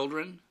had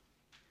children.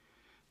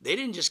 They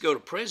didn't just go to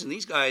prison.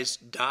 These guys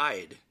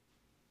died.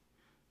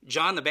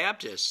 John the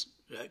Baptist,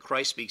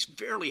 Christ speaks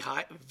very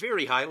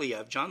highly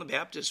of. John the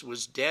Baptist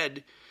was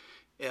dead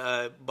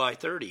by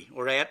 30,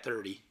 or at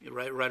 30,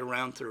 right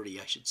around 30,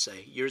 I should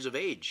say, years of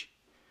age.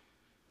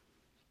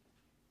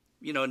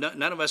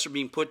 None of us are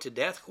being put to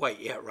death quite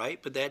yet, right?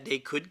 But that day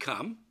could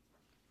come.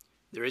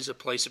 There is a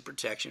place of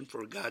protection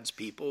for God's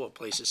people, a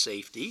place of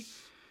safety.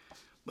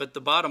 But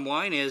the bottom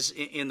line is,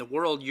 in the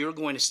world, you're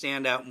going to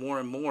stand out more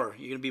and more.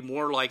 You're going to be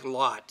more like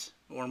Lot,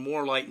 or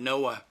more like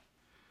Noah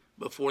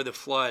before the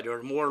flood,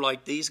 or more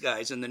like these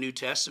guys in the New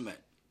Testament.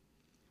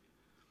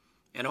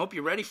 And I hope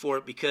you're ready for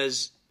it,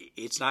 because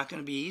it's not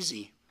going to be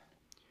easy.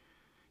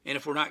 And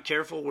if we're not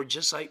careful, we're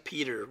just like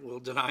Peter. We'll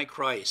deny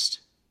Christ.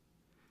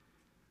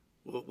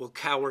 We'll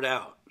cower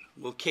out.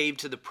 We'll cave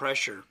to the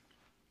pressure.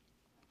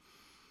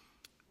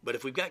 But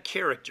if we've got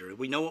character,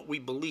 we know what we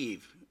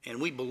believe,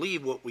 and we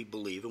believe what we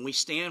believe, and we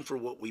stand for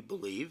what we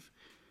believe,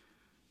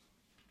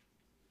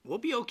 we'll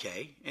be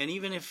okay. And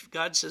even if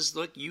God says,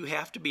 look, you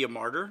have to be a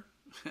martyr,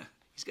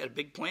 he's got a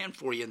big plan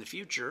for you in the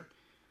future.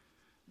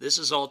 This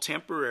is all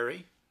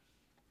temporary.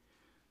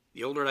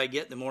 The older I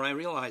get, the more I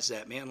realize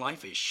that, man,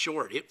 life is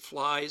short. It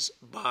flies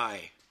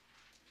by.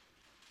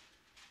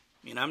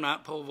 I'm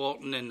not pole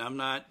vaulting, and I'm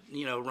not,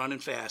 running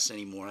fast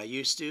anymore. I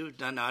used to,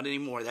 not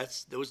anymore.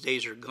 Those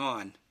days are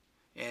gone.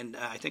 And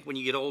I think when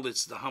you get old,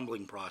 it's the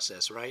humbling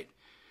process, right?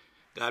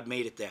 God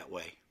made it that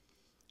way.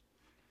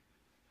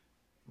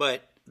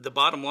 But the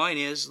bottom line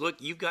is, look,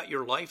 you've got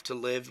your life to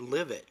live.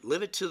 Live it.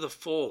 Live it to the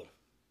full.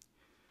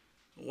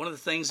 One of the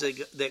things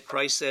that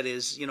Christ said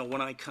is,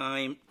 when I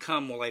come,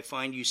 will I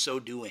find you so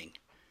doing?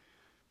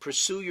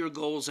 Pursue your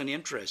goals and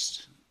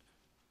interests.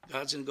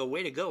 God's going to go,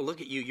 way to go.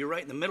 Look at you. You're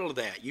right in the middle of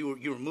that.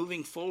 You're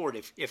moving forward.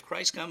 If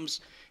Christ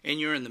comes and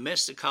you're in the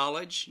midst of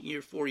college,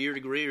 your 4-year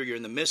degree, or you're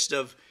in the midst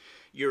of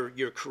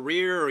your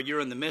career, or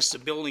you're in the midst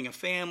of building a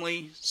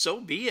family, so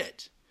be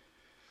it.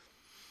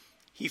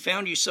 He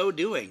found you so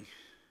doing.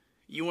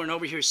 You weren't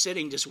over here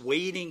sitting just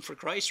waiting for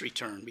Christ's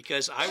return.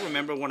 Because I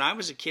remember when I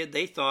was a kid,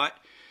 they thought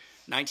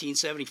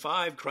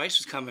 1975 Christ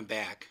was coming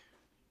back.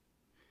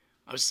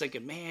 I was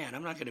thinking, man,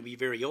 I'm not going to be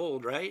very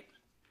old, right?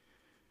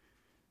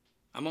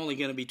 I'm only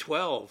going to be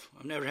 12.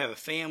 I'll never have a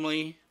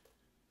family.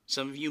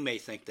 Some of you may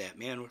think that,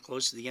 man, we're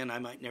close to the end. I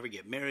might never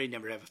get married,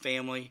 never have a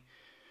family.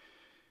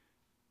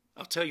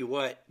 I'll tell you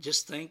what,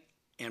 just think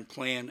and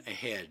plan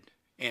ahead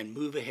and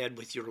move ahead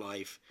with your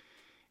life.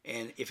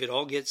 And if it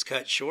all gets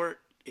cut short,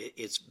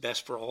 it's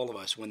best for all of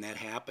us when that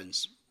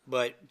happens.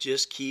 But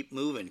just keep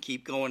moving,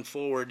 keep going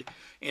forward.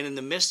 And in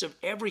the midst of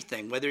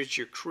everything, whether it's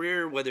your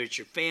career, whether it's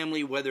your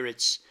family, whether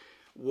it's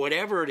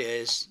whatever it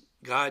is,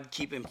 God,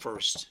 keep him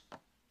first.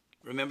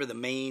 Remember the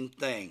main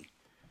thing.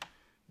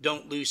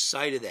 Don't lose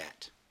sight of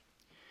that.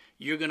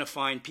 You're going to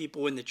find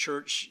people in the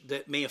church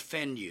that may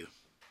offend you.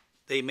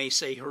 They may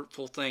say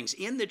hurtful things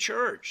in the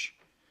church.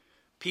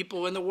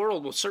 People in the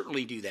world will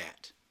certainly do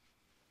that.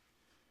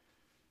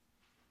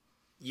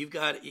 You've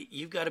got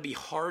to be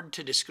hard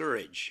to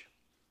discourage.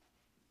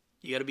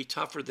 You got to be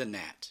tougher than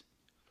that.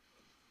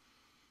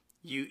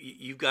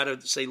 You've got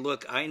to say,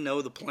 look, I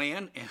know the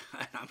plan, and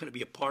I'm going to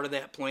be a part of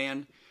that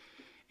plan,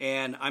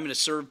 and I'm going to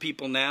serve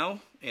people now,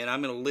 and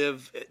I'm going to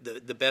live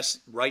the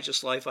best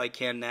righteous life I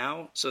can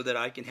now so that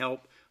I can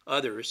help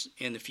others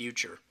in the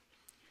future.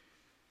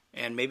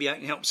 And maybe I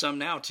can help some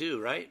now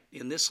too, right,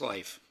 in this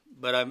life.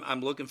 But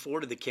I'm looking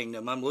forward to the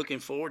kingdom. I'm looking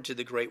forward to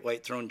the great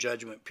white throne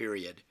judgment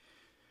period,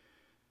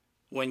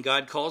 when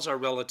God calls our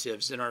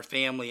relatives and our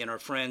family and our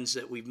friends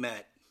that we've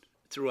met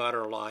throughout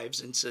our lives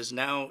and says,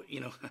 now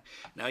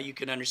you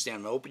can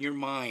understand. Open your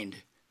mind.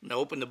 And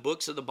open the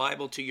books of the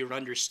Bible to your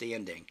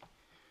understanding.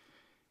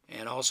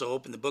 And also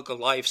open the book of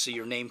life so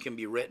your name can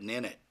be written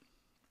in it.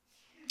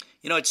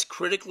 It's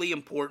critically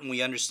important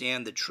we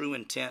understand the true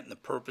intent and the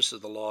purpose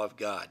of the law of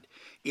God.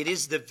 It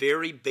is the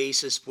very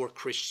basis for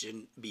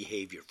Christian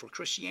behavior, for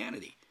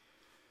Christianity.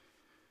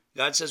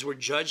 God says we're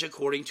judged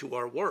according to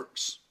our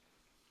works.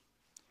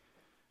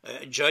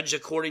 Judged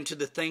according to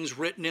the things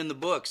written in the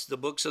books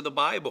of the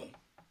Bible.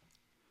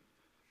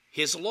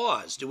 His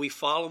laws, do we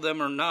follow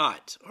them or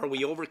not? Are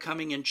we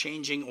overcoming and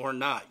changing or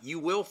not? You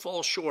will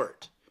fall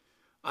short.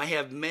 I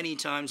have many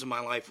times in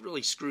my life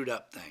really screwed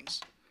up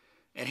things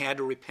and had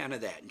to repent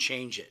of that and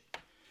change it.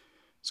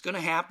 It's going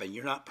to happen.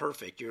 You're not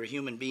perfect. You're a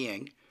human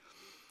being.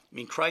 I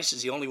mean, Christ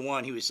is the only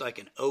one who was like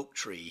an oak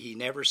tree. He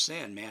never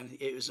sinned, man.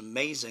 It was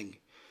amazing.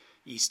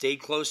 He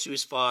stayed close to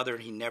his Father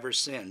and he never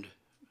sinned.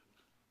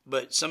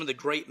 But some of the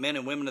great men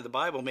and women of the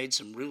Bible made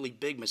some really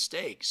big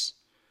mistakes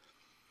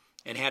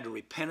and had to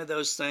repent of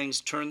those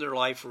things, turn their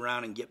life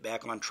around, and get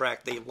back on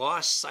track. They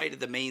lost sight of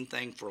the main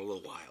thing for a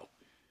little while.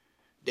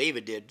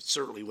 David did,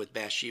 certainly with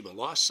Bathsheba,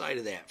 lost sight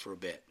of that for a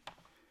bit.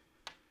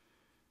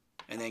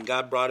 And then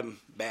God brought him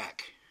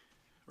back,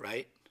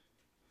 right?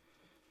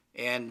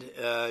 And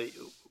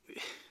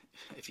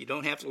if you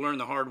don't have to learn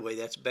the hard way,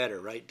 that's better,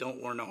 right?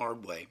 Don't learn the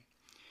hard way.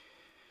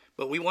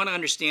 But we want to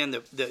understand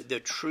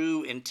the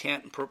true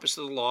intent and purpose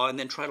of the law and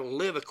then try to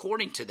live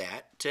according to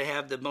that to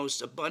have the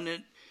most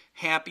abundant,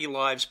 happy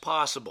lives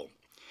possible.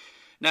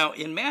 Now,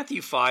 in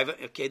Matthew 5,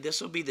 okay, this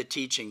will be the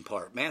teaching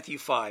part. Matthew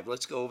 5,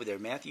 let's go over there.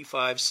 Matthew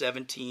 5,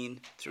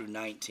 17 through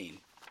 19.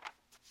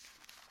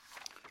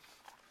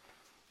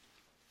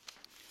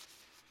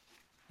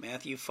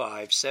 Matthew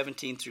 5,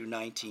 17 through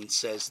 19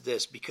 says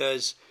this,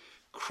 because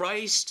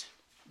Christ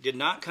did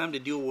not come to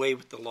do away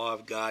with the law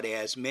of God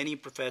as many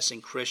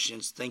professing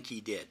Christians think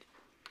he did.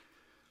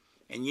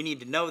 And you need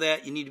to know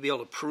that. You need to be able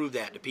to prove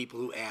that to people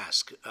who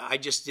ask. I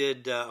just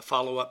did a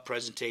follow-up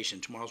presentation,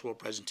 Tomorrow's World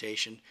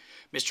presentation.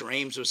 Mr.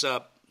 Ames was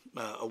up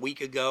a week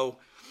ago,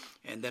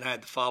 and then I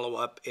had the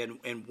follow-up.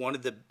 And one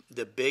of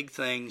the big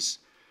things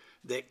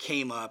that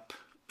came up,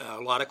 a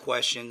lot of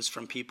questions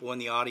from people in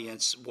the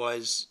audience,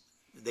 was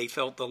they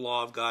felt the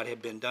law of God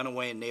had been done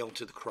away and nailed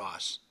to the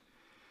cross.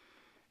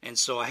 And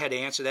so I had to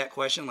answer that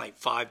question like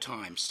 5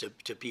 times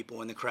to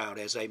people in the crowd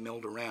as I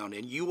milled around.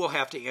 And you will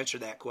have to answer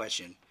that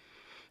question.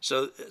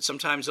 So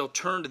sometimes they'll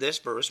turn to this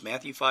verse,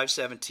 Matthew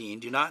 5:17.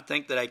 Do not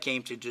think that I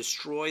came to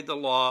destroy the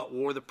law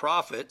or the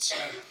prophets.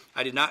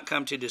 I did not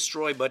come to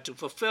destroy, but to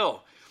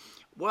fulfill.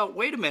 Well,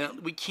 wait a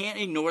minute. We can't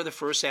ignore the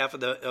first half of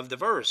the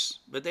verse.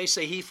 But they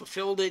say he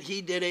fulfilled it.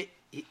 He did it.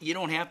 You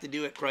don't have to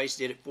do it. Christ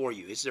did it for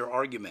you. It's their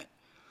argument.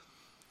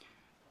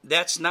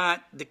 That's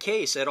not the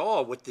case at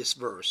all with this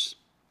verse.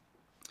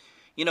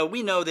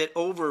 We know that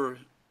over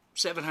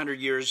 700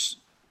 years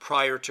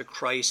prior to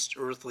Christ's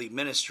earthly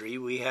ministry,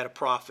 we had a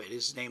prophet.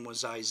 His name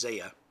was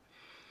Isaiah.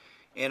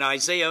 And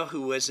Isaiah,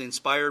 who was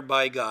inspired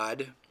by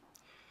God,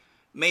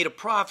 made a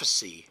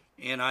prophecy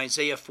in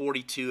Isaiah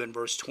 42 and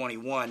verse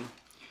 21.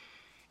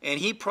 And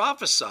he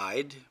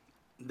prophesied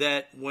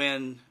that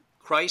when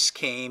Christ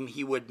came,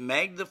 he would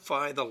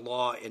magnify the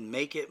law and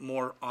make it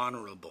more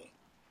honorable.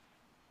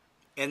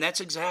 And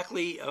that's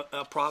exactly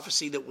a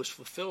prophecy that was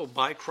fulfilled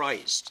by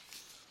Christ.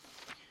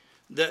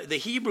 The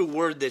Hebrew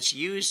word that's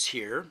used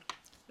here,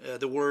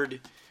 the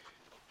word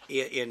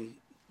in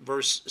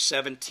verse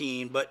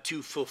 17, but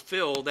to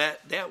fulfill,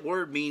 that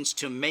word means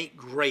to make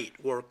great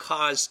or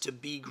cause to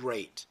be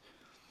great.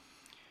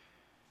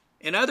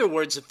 In other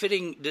words, a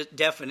fitting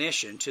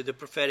definition to the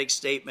prophetic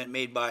statement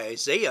made by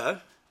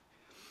Isaiah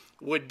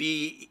would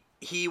be,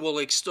 he will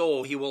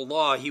extol, he will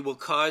laud, he will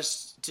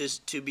cause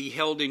to be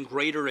held in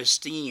greater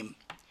esteem,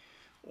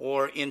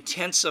 or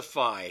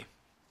intensify,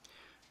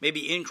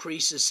 maybe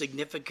increase the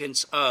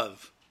significance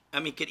of.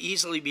 It could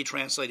easily be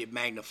translated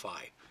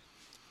magnify.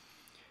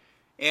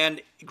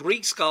 And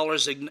Greek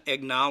scholars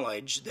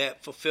acknowledge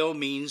that fulfill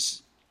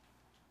means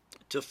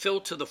to fill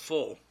to the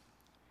full,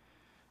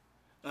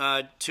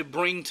 to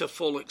bring to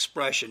full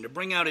expression, to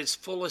bring out its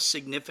fullest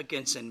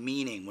significance and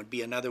meaning would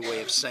be another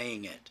way of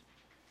saying it.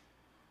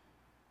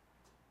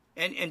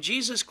 And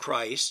Jesus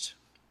Christ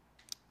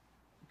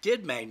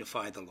did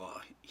magnify the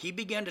law. He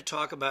began to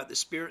talk about the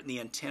spirit and the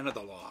intent of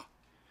the law.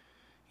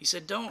 He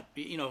said,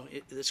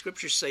 the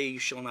scriptures say you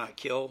shall not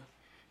kill,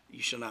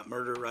 you shall not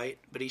murder, right?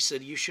 But he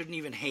said you shouldn't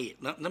even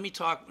hate. Let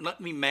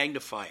me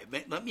magnify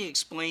it. Let me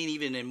explain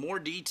even in more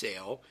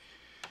detail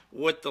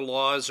what the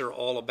laws are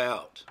all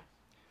about.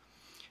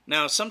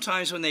 Now,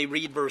 sometimes when they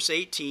read verse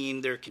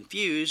 18, they're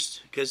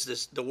confused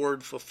because the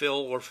word fulfill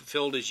or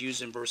fulfilled is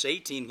used in verse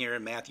 18 here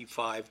in Matthew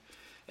 5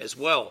 as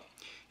well.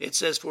 It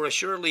says, "For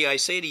assuredly I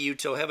say to you,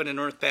 till heaven and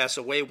earth pass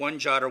away, one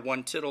jot or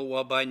one tittle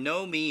will by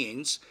no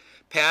means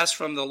pass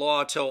from the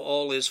law till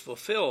all is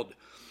fulfilled."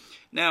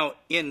 Now,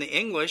 in the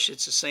English,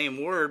 it's the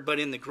same word, but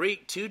in the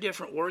Greek, two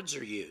different words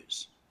are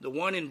used. The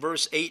one in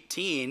verse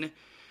 18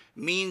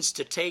 means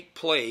to take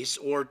place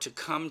or to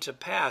come to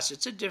pass.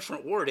 It's a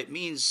different word. It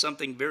means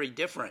something very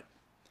different.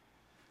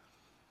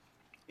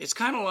 It's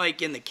kind of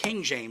like in the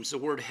King James, the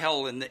word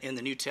hell in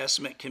the New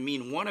Testament can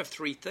mean one of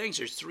three things.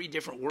 There's three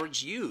different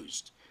words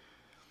used.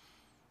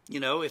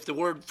 If the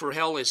word for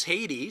hell is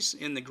Hades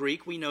in the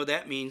Greek, we know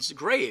that means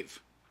grave.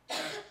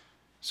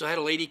 So I had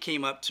a lady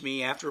came up to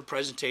me after a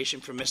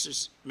presentation from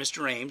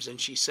Mr. Ames,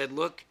 and she said,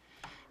 "Look,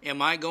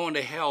 am I going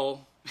to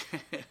hell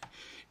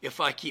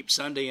if I keep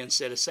Sunday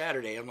instead of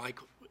Saturday?" I'm like,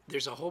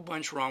 there's a whole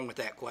bunch wrong with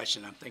that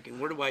question. I'm thinking,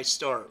 where do I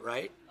start,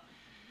 right?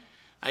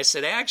 I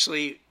said,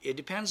 actually, it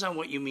depends on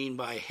what you mean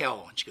by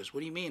hell. And she goes,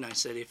 "What do you mean?" I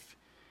said, if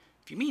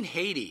you mean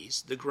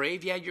Hades, the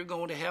grave, yeah, you're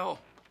going to hell.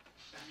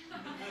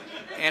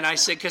 And I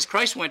said, because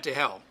Christ went to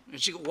hell.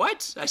 And she goes,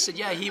 "What?" I said,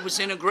 "Yeah, he was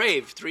in a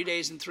grave 3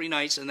 days and 3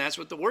 nights, and that's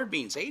what the word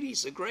means.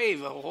 Hades, a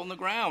grave, a hole in the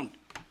ground."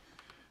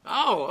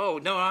 Oh,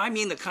 no, I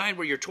mean the kind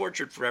where you're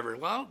tortured forever.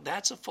 Well,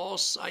 that's a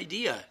false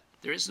idea.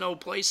 There is no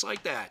place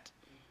like that.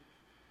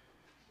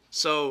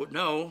 So,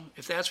 no,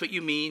 if that's what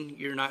you mean,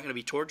 you're not going to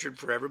be tortured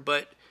forever.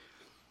 But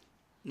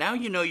now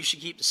you know you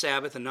should keep the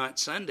Sabbath and not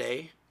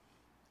Sunday.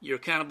 You're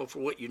accountable for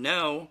what you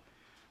know.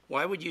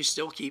 Why would you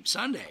still keep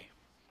Sunday?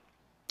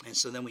 And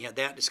so then we had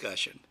that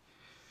discussion.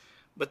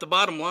 But the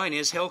bottom line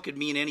is hell could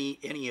mean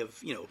any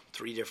of,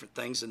 3 different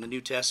things in the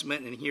New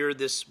Testament. And here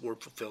this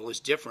word fulfill is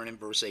different in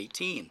verse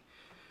 18.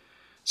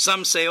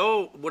 Some say,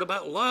 oh, what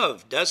about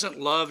love? Doesn't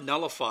love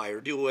nullify or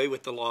do away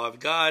with the law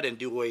of God and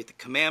do away with the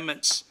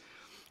commandments?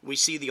 We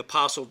see the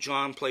Apostle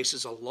John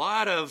places a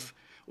lot of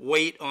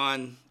weight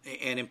on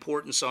and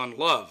importance on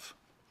love.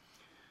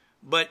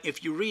 But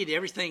if you read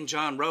everything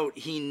John wrote,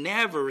 he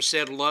never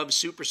said love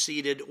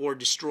superseded or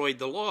destroyed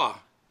the law.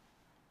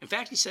 In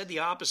fact, he said the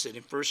opposite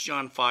in 1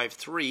 John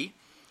 5:3.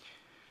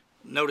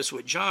 Notice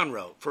what John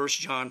wrote.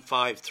 1 John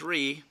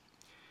 5:3.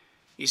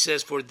 He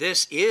says, "For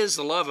this is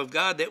the love of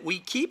God, that we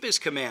keep his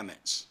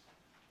commandments.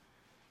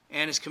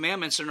 And his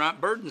commandments are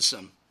not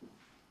burdensome."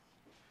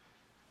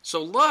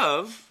 So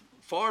love,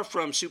 far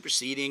from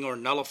superseding or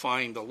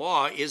nullifying the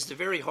law, is the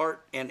very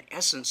heart and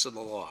essence of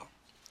the law.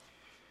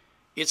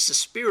 It's the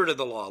spirit of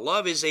the law.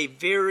 Love is a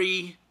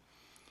very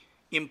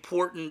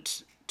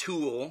important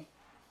tool,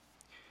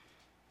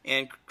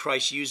 and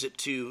Christ used it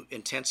to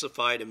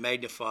intensify, to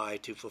magnify,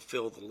 to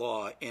fulfill the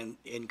law.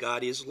 And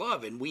God is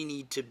love, and we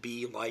need to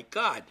be like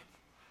God.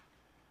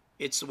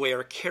 It's the way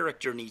our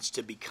character needs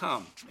to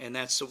become, and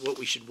that's what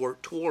we should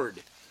work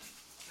toward.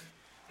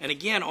 And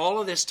again,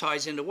 all of this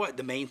ties into what?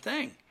 The main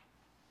thing.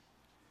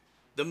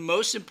 The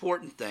most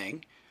important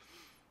thing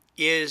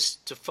is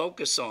to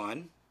focus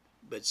on,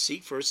 but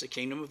seek first the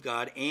kingdom of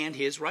God and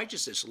his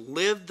righteousness.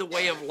 Live the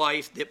way of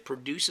life that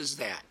produces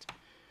that.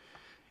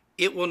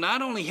 It will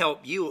not only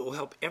help you, it will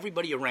help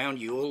everybody around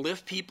you. It will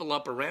lift people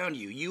up around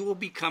you. You will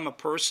become a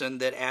person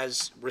that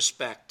has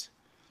respect.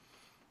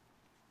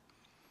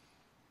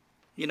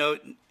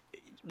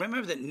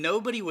 Remember that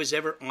nobody was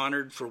ever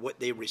honored for what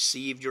they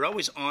received. You're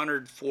always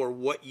honored for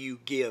what you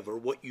give or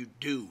what you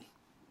do.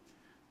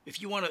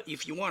 If you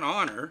want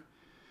honor,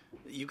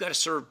 you've got to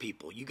serve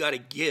people. You've got to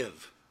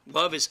give.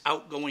 Love is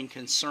outgoing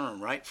concern,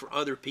 right, for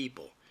other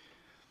people.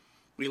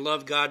 We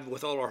love God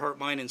with all our heart,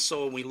 mind, and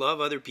soul. We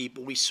love other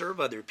people. We serve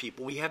other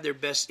people. We have their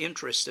best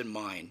interest in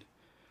mind.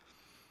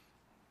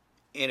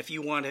 And if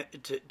you want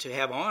to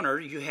have honor,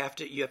 you have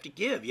to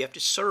give. You have to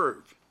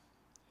serve.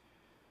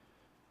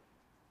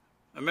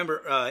 I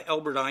remember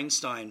Albert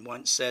Einstein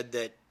once said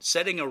that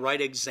setting a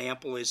right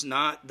example is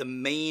not the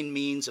main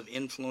means of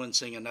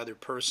influencing another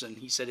person.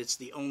 He said it's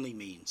the only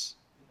means.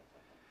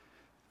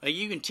 Now,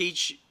 you can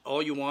teach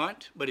all you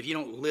want, but if you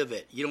don't live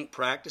it, you don't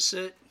practice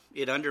it,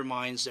 it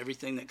undermines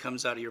everything that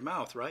comes out of your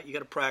mouth, right? You got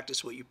to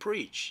practice what you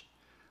preach.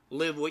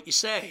 Live what you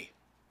say.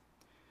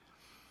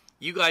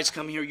 You guys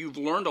come here, you've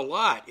learned a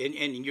lot, and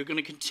you're going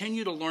to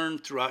continue to learn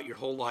throughout your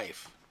whole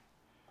life.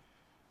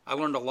 I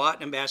learned a lot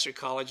in Ambassador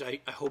College. I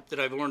hope that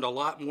I've learned a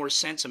lot more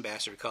since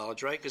Ambassador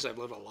College, right? Because I've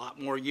lived a lot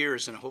more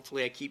years, and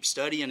hopefully I keep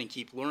studying and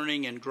keep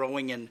learning and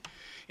growing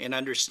in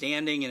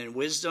understanding and in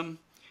wisdom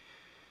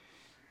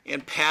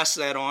and pass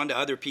that on to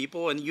other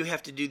people, and you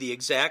have to do the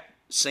exact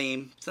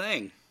same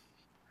thing.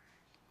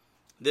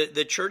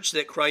 The church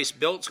that Christ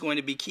built is going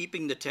to be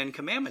keeping the Ten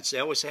Commandments. They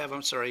always have.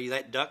 I'm sorry,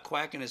 that duck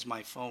quacking is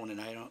my phone, and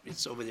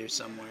it's over there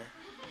somewhere.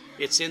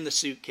 It's in the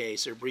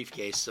suitcase or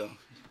briefcase, so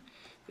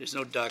there's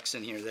no ducks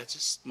in here. That's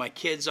just, my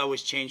kids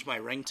always change my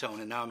ringtone,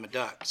 and now I'm a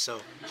duck.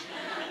 So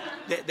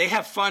they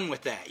have fun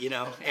with that, you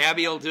know.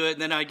 Abby will do it,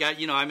 and then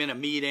I'm in a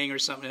meeting or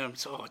something, and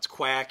it's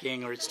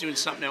quacking or it's doing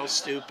something else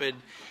stupid.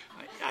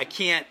 I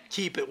can't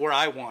keep it where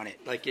I want it.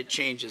 Like, it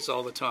changes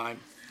all the time.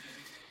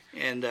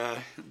 And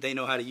they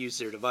know how to use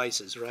their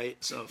devices, right?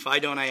 So if I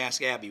don't, I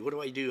ask Abby, what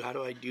do I do? How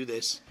do I do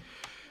this?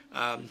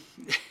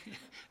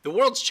 The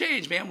world's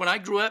changed, man. When I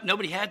grew up,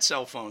 nobody had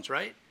cell phones,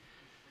 right?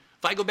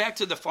 If I go back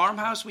to the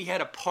farmhouse, we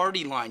had a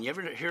party line. You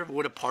ever hear of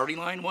what a party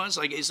line was?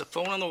 Like, it's a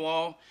phone on the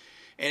wall,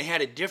 and it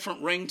had a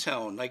different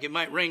ringtone. Like, it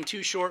might ring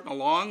too short and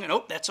long,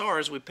 and that's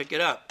ours. We pick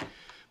it up.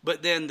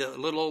 But then the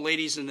little old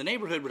ladies in the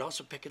neighborhood would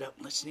also pick it up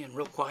and listen in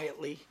real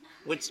quietly.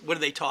 What are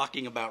they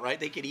talking about, right?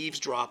 They could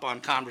eavesdrop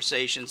on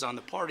conversations on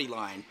the party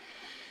line.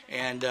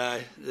 And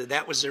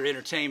that was their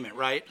entertainment,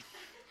 right?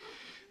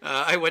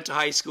 I went to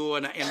high school,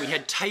 and we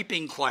had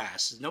typing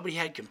class. Nobody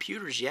had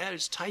computers yet. It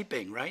was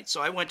typing, right?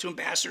 So I went to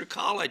Ambassador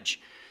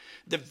College.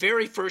 The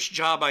very first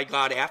job I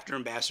got after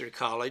Ambassador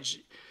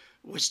College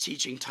was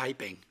teaching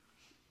typing.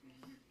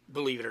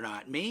 Believe it or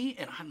not. Me,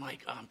 and I'm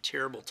like, I'm a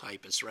terrible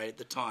typist, right, at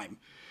the time.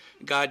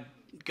 God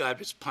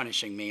was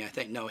punishing me. I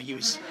think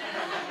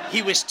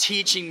he was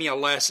teaching me a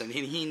lesson.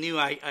 He knew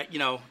I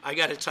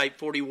got to type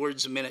 40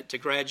 words a minute to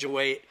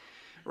graduate,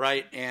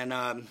 right? And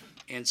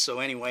so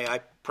anyway,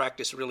 I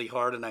practiced really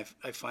hard, and I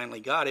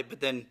finally got it. But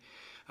then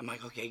I'm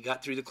like, okay,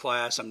 got through the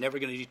class. I'm never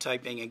going to do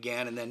typing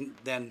again. And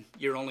then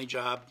your only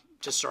job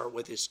to start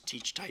with is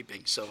teach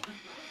typing. So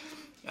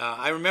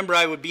I remember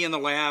I would be in the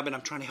lab, and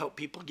I'm trying to help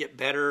people get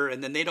better,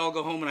 and then they'd all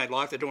go home, and I'd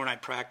lock the door, and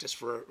I'd practice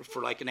for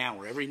like an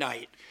hour every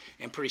night.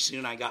 And pretty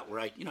soon I got where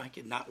I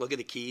could not look at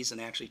the keys and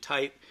actually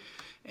type,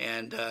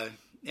 and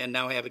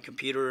now I have a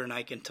computer, and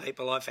I can type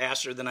a lot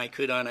faster than I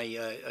could on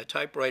a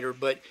typewriter.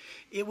 But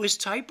it was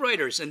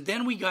typewriters, and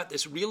then we got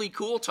this really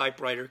cool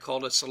typewriter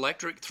called a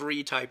Selectric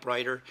 3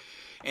 typewriter,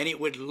 and it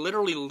would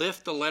literally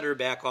lift the letter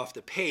back off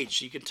the page.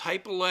 So you could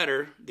type a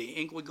letter, the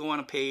ink would go on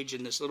a page,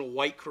 and this little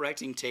white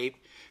correcting tape,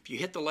 if you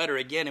hit the letter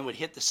again, it would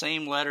hit the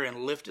same letter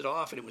and lift it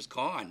off, and it was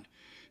gone.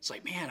 It's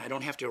like, man, I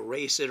don't have to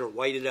erase it or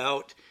white it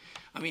out.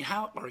 I mean,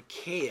 how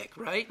archaic,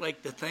 right?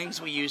 Like the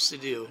things we used to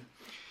do.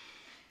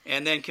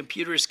 And then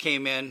computers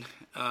came in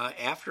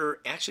after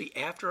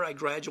I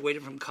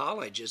graduated from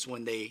college is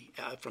when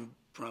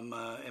from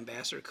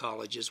Ambassador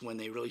College is when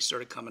they really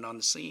started coming on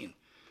the scene.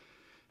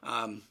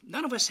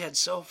 None of us had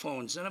cell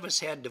phones. None of us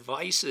had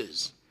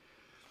devices.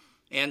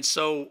 And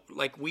so,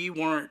 like, we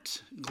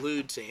weren't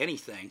glued to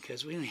anything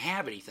because we didn't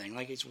have anything.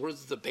 Like, it's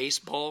worth the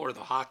baseball or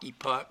the hockey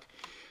puck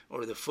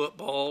or the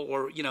football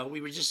or, we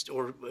were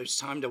or it was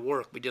time to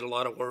work. We did a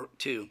lot of work,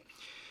 too.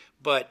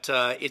 But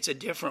it's a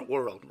different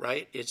world,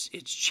 right? It's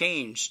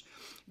changed.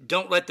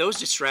 Don't let those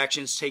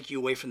distractions take you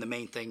away from the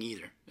main thing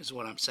either, is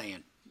what I'm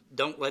saying.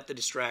 Don't let the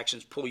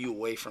distractions pull you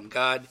away from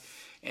God.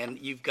 And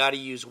you've got to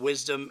use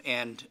wisdom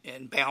and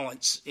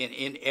balance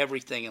in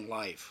everything in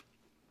life.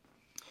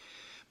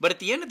 But at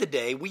the end of the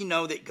day, we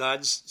know that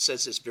God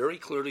says this very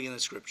clearly in the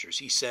Scriptures.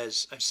 He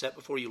says, I've set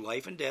before you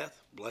life and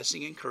death,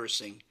 blessing and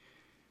cursing.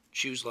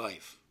 Choose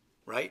life,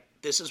 right?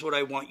 This is what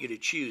I want you to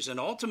choose.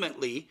 And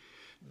ultimately,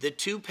 the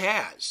two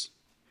paths,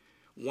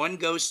 one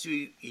goes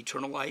to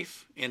eternal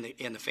life in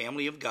the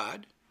family of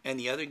God, and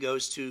the other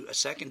goes to a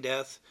second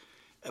death,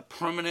 a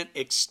permanent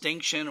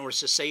extinction or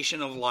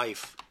cessation of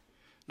life.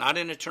 Not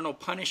an eternal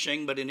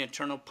punishing, but an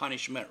eternal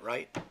punishment,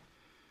 right?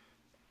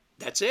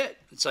 That's it.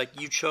 It's like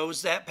you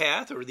chose that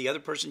path, or the other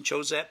person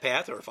chose that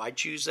path, or if I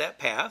choose that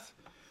path.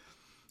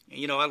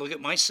 I look at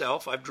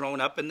myself. I've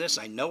grown up in this.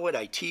 I know it.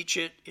 I teach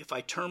it. If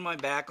I turn my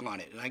back on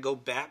it and I go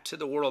back to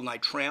the world and I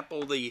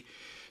trample the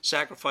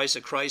sacrifice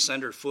of Christ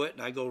underfoot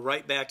and I go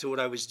right back to what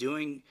I was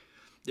doing,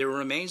 there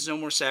remains no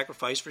more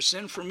sacrifice for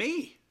sin for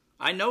me.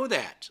 I know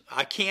that.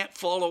 I can't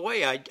fall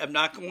away. I'm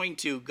not going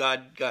to.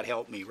 God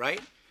help me,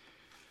 right?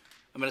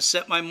 I'm going to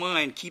set my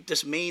mind, keep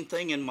this main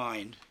thing in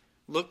mind,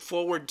 look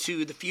forward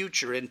to the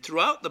future. And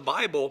throughout the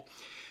Bible,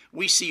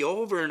 we see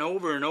over and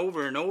over and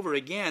over and over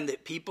again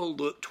that people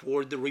look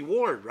toward the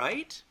reward,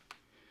 right?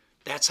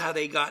 That's how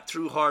they got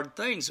through hard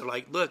things. They're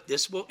like, look,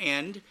 this will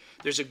end.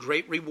 There's a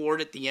great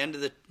reward at the end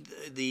of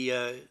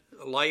the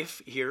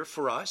life here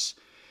for us,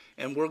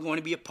 and we're going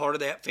to be a part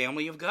of that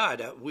family of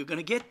God. We're going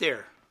to get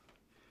there.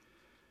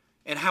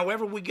 And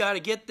however we got to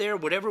get there,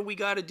 whatever we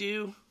got to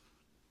do,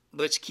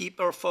 let's keep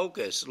our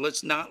focus.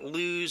 Let's not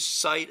lose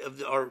sight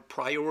of our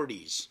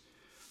priorities.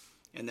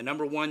 And the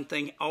number one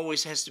thing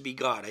always has to be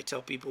God. I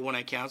tell people when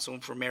I counsel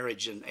them for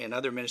marriage, and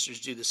other ministers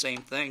do the same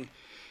thing.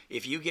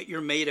 If you get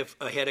your mate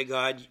ahead of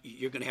God,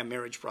 you're going to have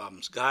marriage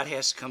problems. God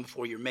has to come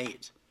before your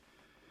mate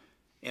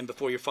and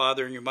before your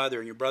father and your mother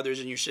and your brothers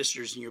and your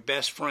sisters and your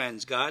best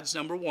friends. God's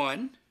number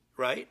one,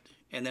 right?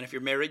 And then if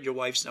you're married, your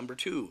wife's number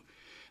two.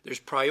 There's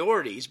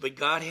priorities, but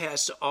God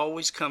has to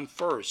always come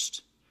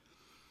first.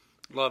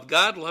 Love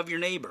God, love your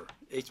neighbor.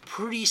 It's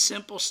pretty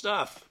simple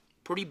stuff,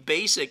 pretty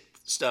basic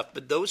stuff,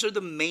 but those are the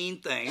main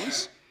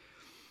things,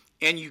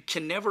 and you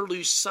can never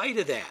lose sight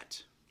of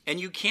that. And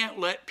you can't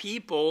let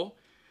people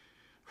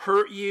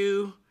hurt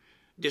you,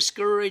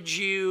 discourage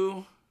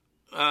you,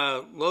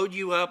 load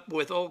you up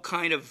with all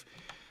kind of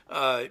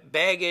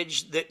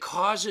baggage that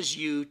causes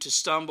you to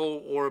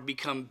stumble or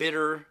become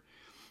bitter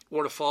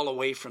or to fall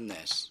away from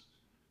this.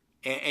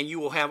 And you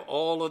will have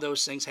all of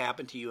those things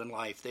happen to you in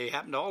life. They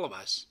happen to all of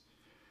us.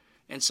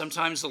 And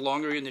sometimes the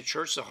longer you're in the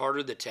church, the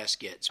harder the test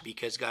gets,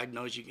 because God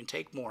knows you can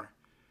take more.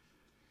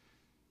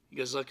 He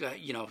goes, look,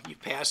 you're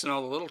passing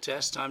all the little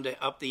tests, time to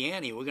up the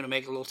ante. We're going to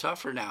make it a little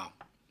tougher now.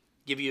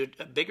 Give you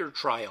a bigger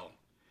trial.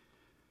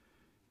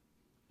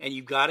 And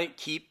you've got to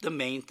keep the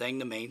main thing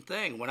the main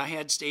thing. When I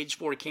had stage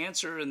 4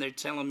 cancer and they're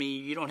telling me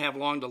you don't have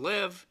long to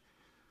live,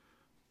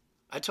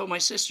 I told my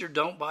sister,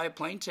 don't buy a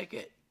plane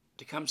ticket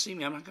to come see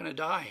me. I'm not going to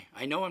die.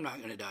 I know I'm not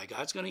going to die.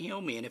 God's going to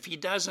heal me. And if he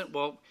doesn't,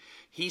 well,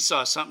 he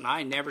saw something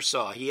I never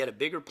saw. He had a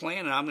bigger plan,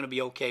 and I'm going to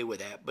be okay with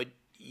that. But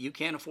you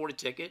can't afford a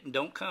ticket, and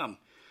don't come.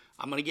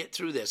 I'm going to get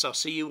through this. I'll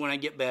see you when I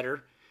get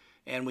better,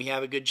 and we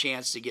have a good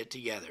chance to get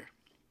together.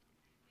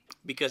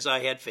 Because I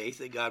had faith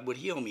that God would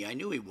heal me. I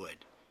knew he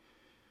would.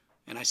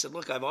 And I said,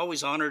 look, I've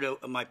always honored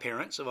my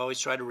parents. I've always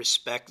tried to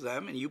respect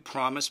them, and you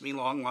promised me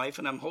long life,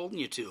 and I'm holding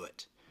you to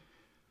it.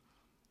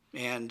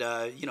 And,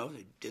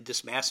 did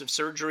this massive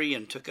surgery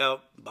and took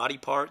out body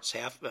parts.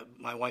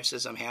 My wife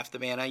says I'm half the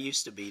man I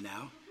used to be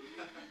now.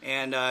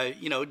 And,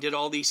 did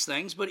all these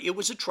things. But it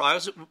was a trial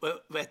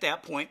at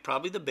that point,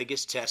 probably the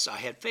biggest test I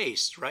had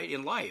faced, right,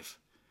 in life.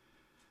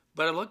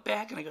 But I look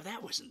back and I go,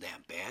 that wasn't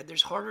that bad.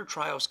 There's harder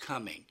trials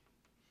coming.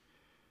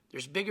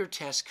 There's bigger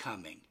tests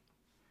coming.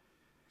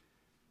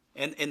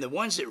 And the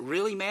ones that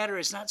really matter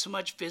is not so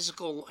much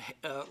physical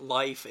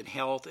life and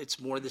health. It's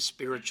more the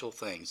spiritual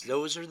things.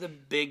 Those are the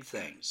big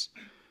things.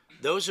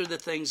 Those are the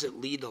things that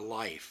lead to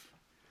life.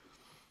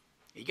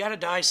 You got to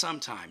die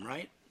sometime,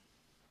 right?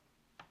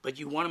 But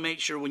you want to make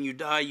sure when you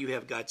die you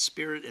have God's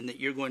Spirit and that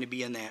you're going to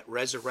be in that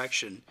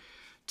resurrection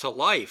to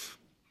life.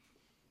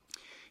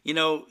 You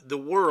know, the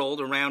world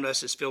around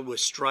us is filled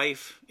with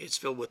strife. It's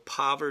filled with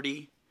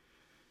poverty,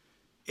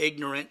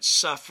 ignorance,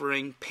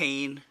 suffering,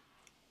 pain.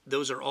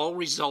 Those are all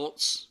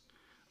results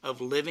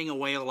of living a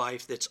way of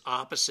life that's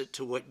opposite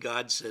to what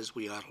God says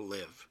we ought to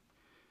live.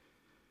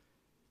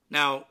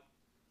 Now,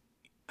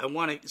 I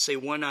want to say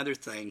one other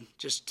thing,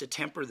 just to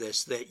temper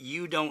this, that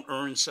you don't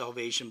earn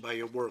salvation by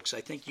your works.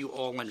 I think you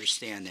all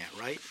understand that,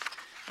 right?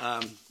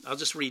 I'll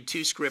just read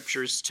 2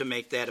 scriptures to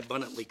make that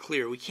abundantly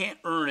clear. We can't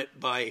earn it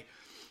by,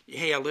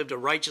 hey, I lived a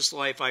righteous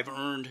life, I've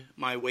earned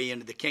my way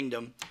into the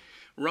kingdom.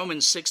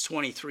 Romans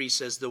 6:23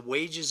 says, the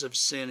wages of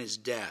sin is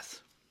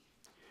death.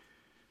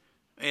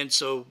 And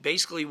so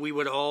basically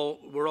we're all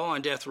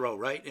on death row,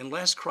 right?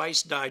 Unless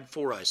Christ died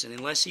for us and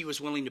unless he was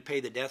willing to pay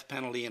the death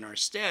penalty in our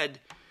stead,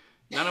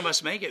 none of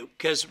us make it,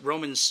 because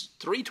Romans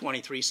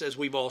 3:23 says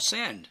we've all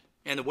sinned.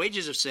 And the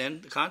wages of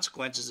sin, the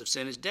consequences of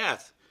sin, is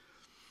death.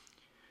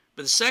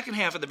 But the second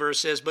half of the verse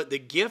says, but the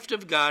gift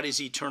of God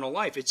is eternal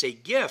life. It's a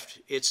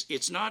gift.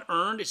 It's not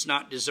earned. It's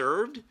not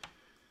deserved.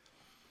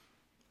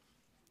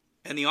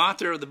 And the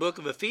author of the book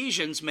of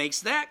Ephesians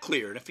makes that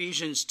clear in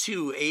Ephesians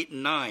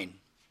 2:8-9.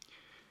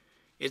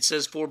 It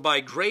says, for by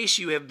grace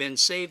you have been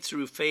saved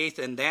through faith,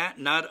 and that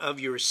not of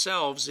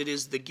yourselves. It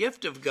is the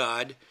gift of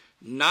God,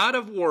 not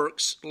of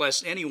works,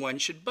 lest anyone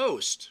should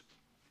boast.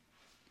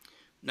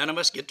 None of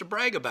us get to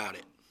brag about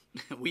it.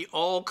 We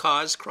all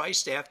cause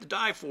Christ to have to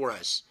die for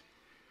us.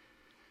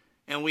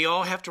 And we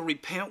all have to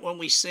repent when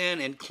we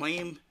sin and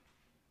claim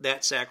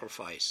that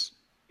sacrifice.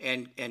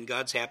 And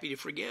God's happy to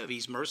forgive.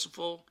 He's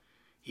merciful.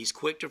 He's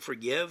quick to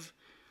forgive.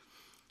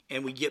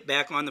 And we get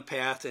back on the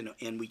path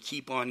and we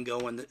keep on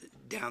going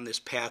down this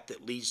path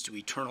that leads to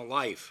eternal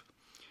life.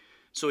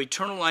 So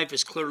eternal life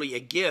is clearly a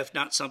gift,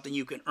 not something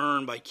you can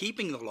earn by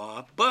keeping the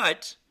law,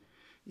 but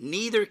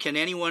neither can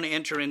anyone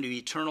enter into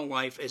eternal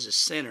life as a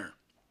sinner.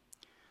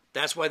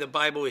 That's why the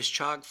Bible is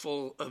chock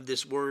full of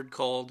this word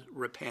called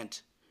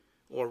repent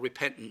or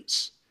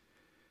repentance.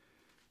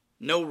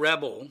 No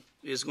rebel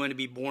is going to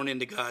be born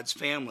into God's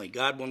family.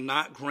 God will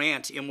not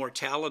grant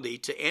immortality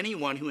to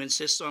anyone who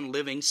insists on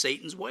living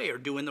Satan's way or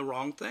doing the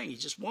wrong thing. He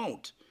just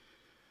won't.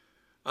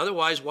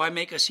 Otherwise, why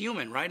make us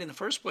human, right, in the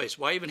first place?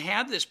 Why even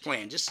have this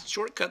plan? Just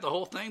shortcut the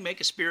whole thing,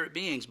 make us spirit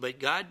beings. But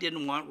God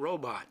didn't want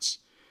robots.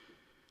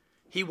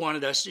 He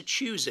wanted us to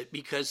choose it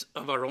because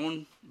of our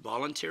own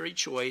voluntary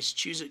choice.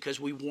 Choose it because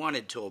we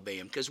wanted to obey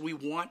him, because we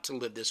want to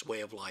live this way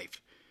of life,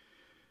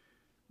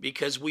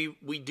 because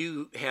we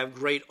do have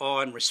great awe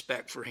and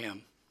respect for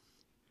him.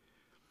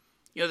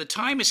 You know, the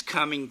time is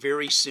coming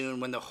very soon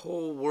when the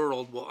whole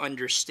world will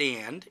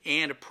understand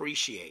and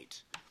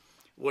appreciate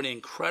what an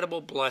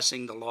incredible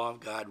blessing the law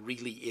of God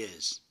really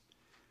is.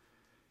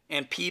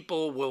 And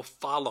people will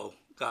follow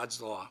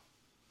God's law.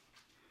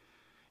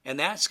 And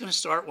that's going to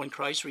start when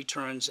Christ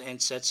returns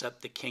and sets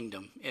up the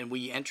kingdom, and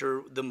we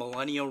enter the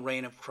millennial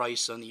reign of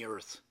Christ on the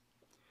earth.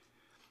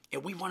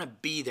 And we want to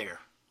be there.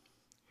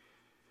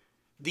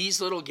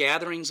 These little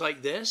gatherings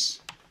like this,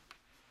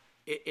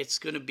 it's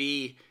going to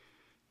be,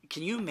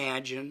 can you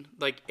imagine,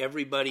 like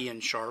everybody in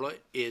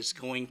Charlotte is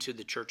going to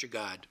the Church of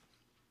God?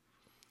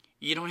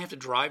 You don't have to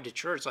drive to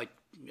church, like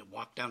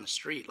walk down the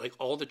street. Like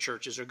all the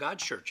churches are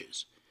God's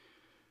churches.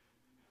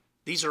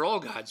 These are all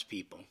God's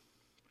people.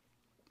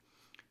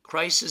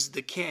 Christ is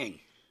the king.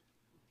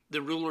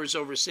 The rulers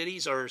over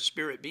cities are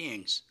spirit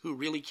beings who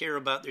really care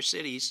about their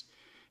cities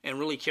and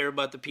really care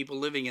about the people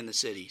living in the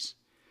cities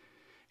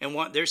and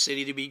want their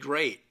city to be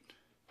great.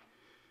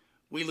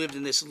 We lived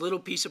in this little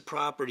piece of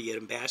property at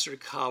Ambassador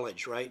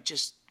College, right?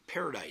 Just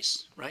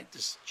paradise, right?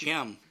 This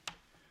gem.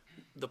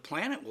 The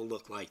planet will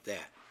look like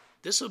that.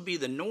 This will be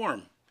the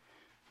norm.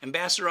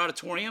 Ambassador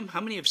Auditorium,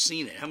 how many have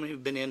seen it? How many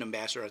have been in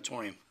Ambassador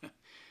Auditorium?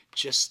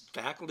 Just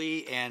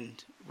faculty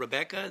and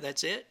Rebecca,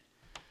 that's it?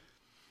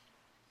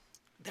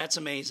 That's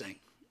amazing.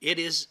 It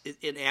is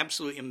an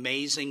absolutely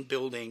amazing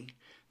building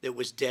that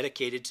was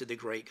dedicated to the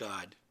great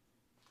God.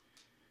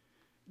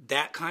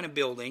 That kind of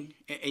building,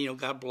 and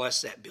God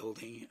bless that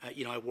building.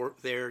 I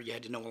worked there. You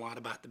had to know a lot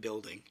about the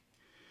building.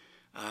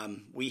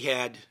 I'm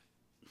going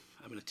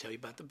to tell you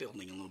about the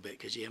building a little bit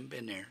because you haven't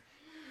been there.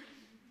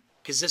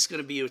 Because this is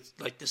going to be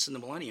like this in the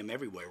millennium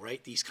everywhere,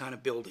 right? These kind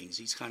of buildings,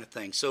 these kind of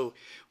things. So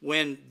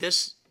when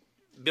this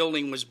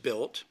building was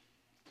built,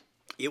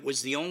 it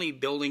was the only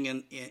building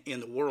in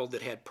the world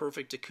that had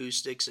perfect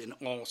acoustics in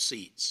all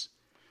seats.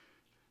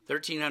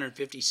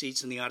 1,350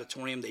 seats in the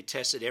auditorium. They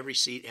tested every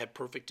seat, had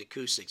perfect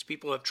acoustics.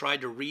 People have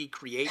tried to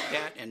recreate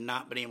that and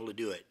not been able to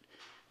do it.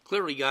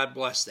 Clearly, God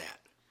blessed that.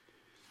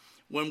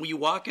 When we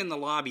walk in the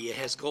lobby, it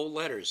has gold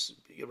letters,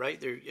 right?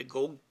 They're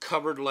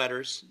gold-covered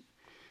letters,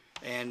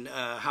 and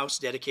a house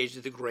dedicated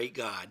to the great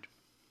God.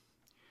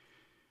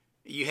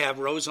 You have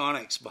rose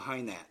onyx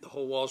behind that. The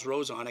whole wall's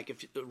rose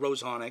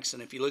onyx,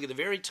 and if you look at the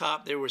very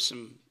top, there were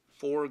some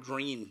 4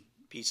 green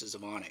pieces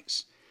of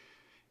onyx,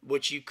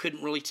 which you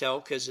couldn't really tell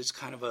because it's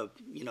kind of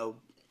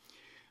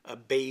a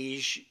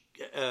beige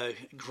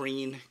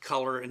green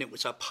color, and it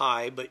was up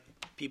high, but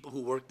people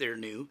who worked there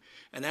knew.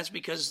 And that's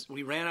because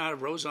we ran out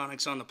of rose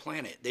onyx on the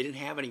planet. They didn't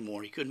have any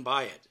more. You couldn't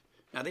buy it.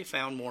 Now, they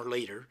found more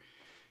later,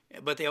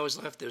 but they always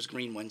left those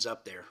green ones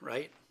up there,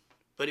 right?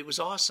 But it was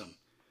awesome.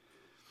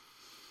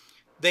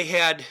 They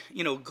had,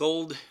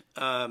 gold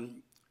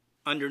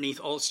underneath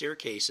all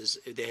staircases.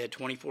 They had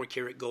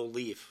 24-karat gold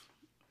leaf.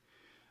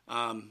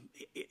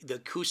 The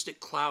acoustic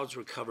clouds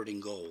were covered in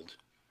gold.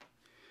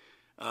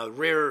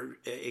 Rare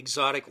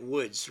exotic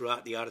woods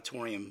throughout the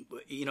auditorium.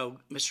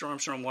 Mr.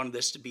 Armstrong wanted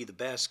this to be the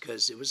best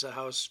because it was a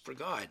house for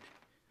God.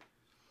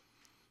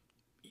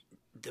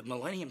 The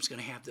millennium's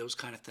going to have those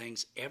kind of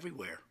things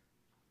everywhere.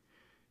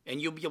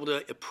 And you'll be able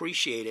to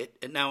appreciate it.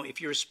 And now,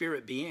 if you're a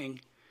spirit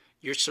being,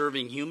 you're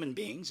serving human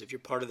beings, if you're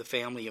part of the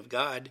family of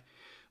God.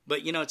 But,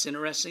 it's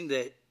interesting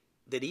that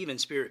even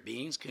spirit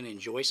beings can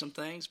enjoy some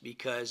things,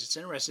 because it's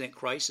interesting that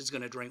Christ is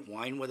going to drink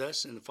wine with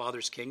us in the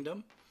Father's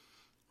kingdom,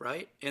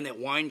 right? And that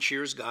wine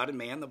cheers God and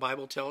man, the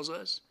Bible tells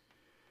us.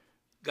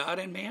 God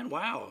and man,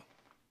 wow.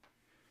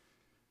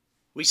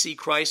 We see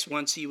Christ,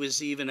 once he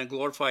was even a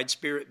glorified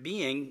spirit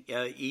being,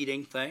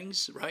 eating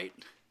things, right?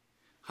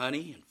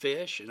 Honey and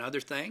fish and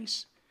other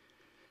things.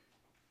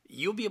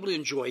 You'll be able to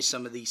enjoy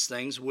some of these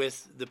things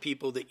with the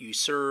people that you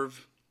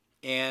serve,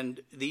 and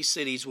these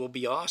cities will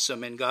be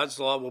awesome, and God's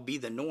law will be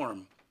the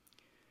norm.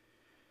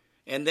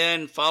 And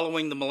then,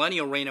 following the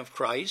millennial reign of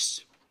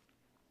Christ,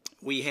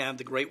 we have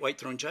the Great White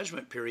Throne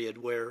Judgment period,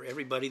 where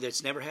everybody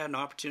that's never had an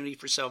opportunity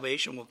for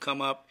salvation will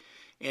come up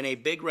in a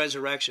big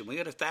resurrection. We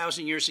got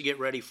 1,000 years to get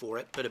ready for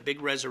it, but a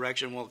big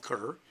resurrection will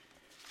occur.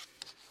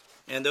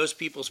 And those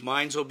people's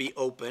minds will be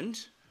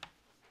opened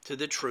to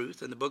the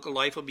truth, and the book of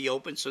life will be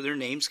opened so their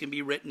names can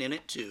be written in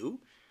it too.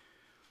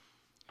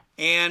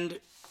 And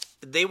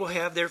they will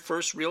have their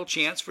first real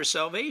chance for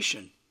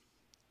salvation.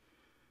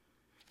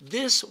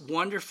 This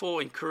wonderful,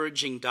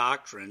 encouraging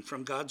doctrine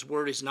from God's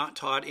Word is not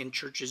taught in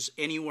churches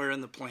anywhere on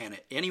the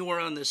planet,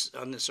 anywhere on this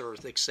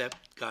earth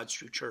except God's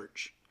true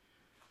church.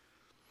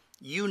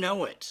 You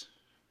know it.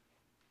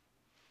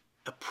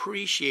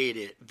 Appreciate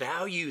it.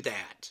 Value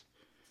that.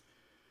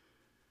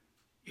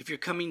 If you're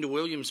coming to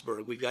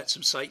Williamsburg, we've got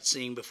some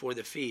sightseeing before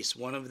the feast.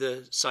 One of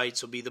the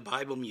sites will be the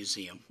Bible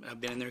Museum. I've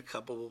been in there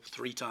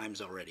 3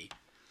 times already.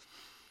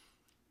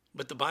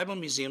 But the Bible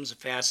Museum is a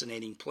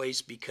fascinating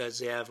place because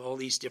they have all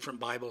these different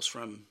Bibles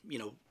from,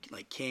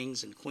 like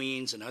kings and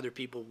queens and other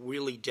people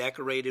really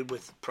decorated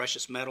with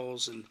precious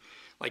metals, and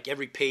like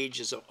every page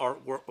is a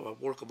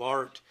work of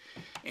art,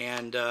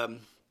 and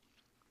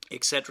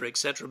et cetera, et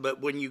cetera.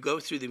 But when you go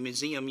through the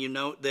museum, you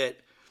note that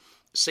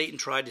Satan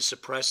tried to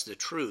suppress the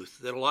truth,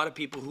 that a lot of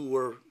people who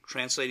were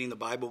translating the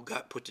Bible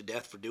got put to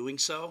death for doing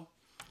so.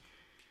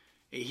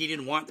 He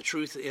didn't want the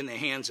truth in the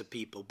hands of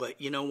people.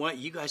 But you know what?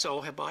 You guys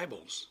all have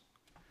Bibles.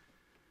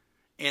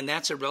 And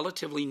that's a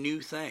relatively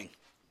new thing.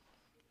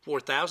 For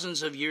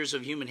thousands of years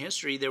of human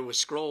history, there were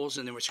scrolls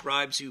and there were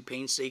scribes who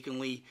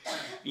painstakingly,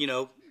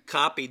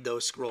 copied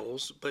those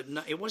scrolls. But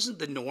it wasn't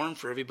the norm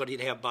for everybody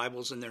to have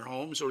Bibles in their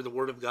homes or the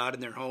Word of God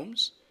in their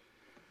homes.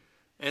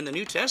 And the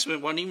New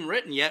Testament wasn't even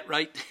written yet,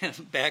 right,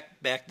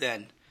 back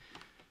then.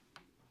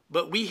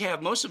 But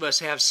most of us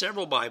have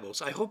several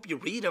Bibles. I hope you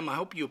read them. I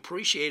hope you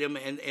appreciate them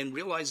and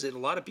realize that a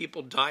lot of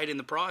people died in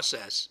the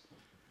process.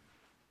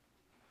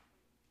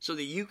 So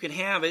that you can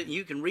have it,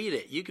 you can read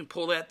it. You can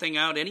pull that thing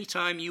out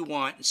anytime you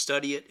want and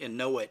study it and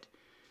know it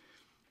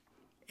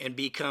and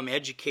become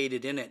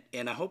educated in it.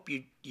 And I hope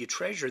you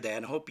treasure that.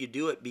 And I hope you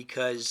do it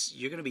because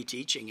you're going to be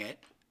teaching it.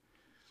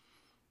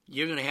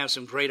 You're going to have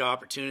some great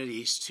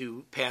opportunities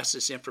to pass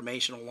this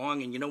information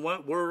along. And you know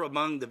what? We're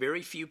among the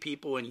very few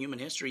people in human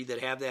history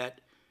that have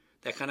that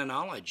kind of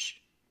knowledge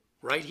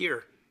right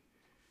here.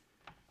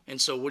 And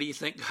so what do you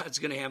think God's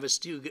going to have us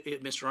do?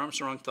 Mr.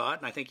 Armstrong thought,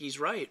 and I think he's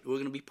right, we're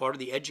going to be part of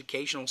the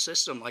educational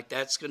system. Like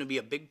that's going to be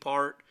a big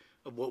part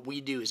of what we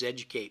do is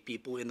educate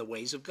people in the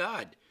ways of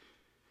God.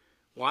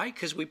 Why?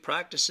 Because we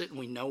practice it and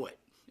we know it.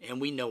 And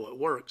we know it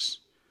works.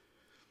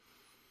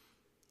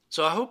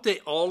 So I hope that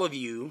all of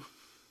you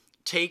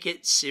take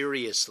it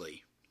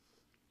seriously.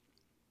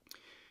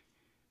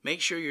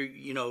 Make sure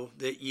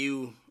that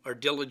you are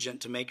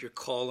diligent to make your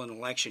call and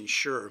election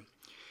sure.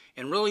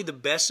 And really the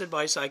best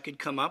advice I could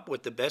come up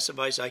with, the best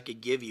advice I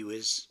could give you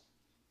is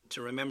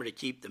to remember to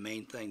keep the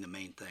main thing the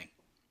main thing.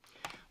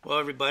 Well,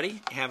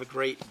 everybody, have a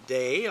great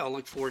day. I'll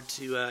look forward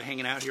to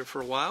hanging out here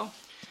for a while.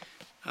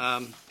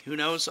 Who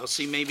knows? I'll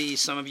see maybe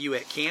some of you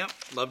at camp.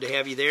 Love to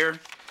have you there.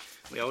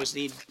 We always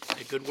need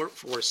a good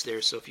workforce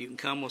there. So if you can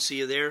come, we'll see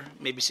you there.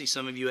 Maybe see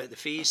some of you at the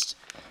feast.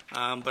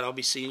 But I'll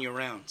be seeing you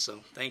around. So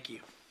thank you.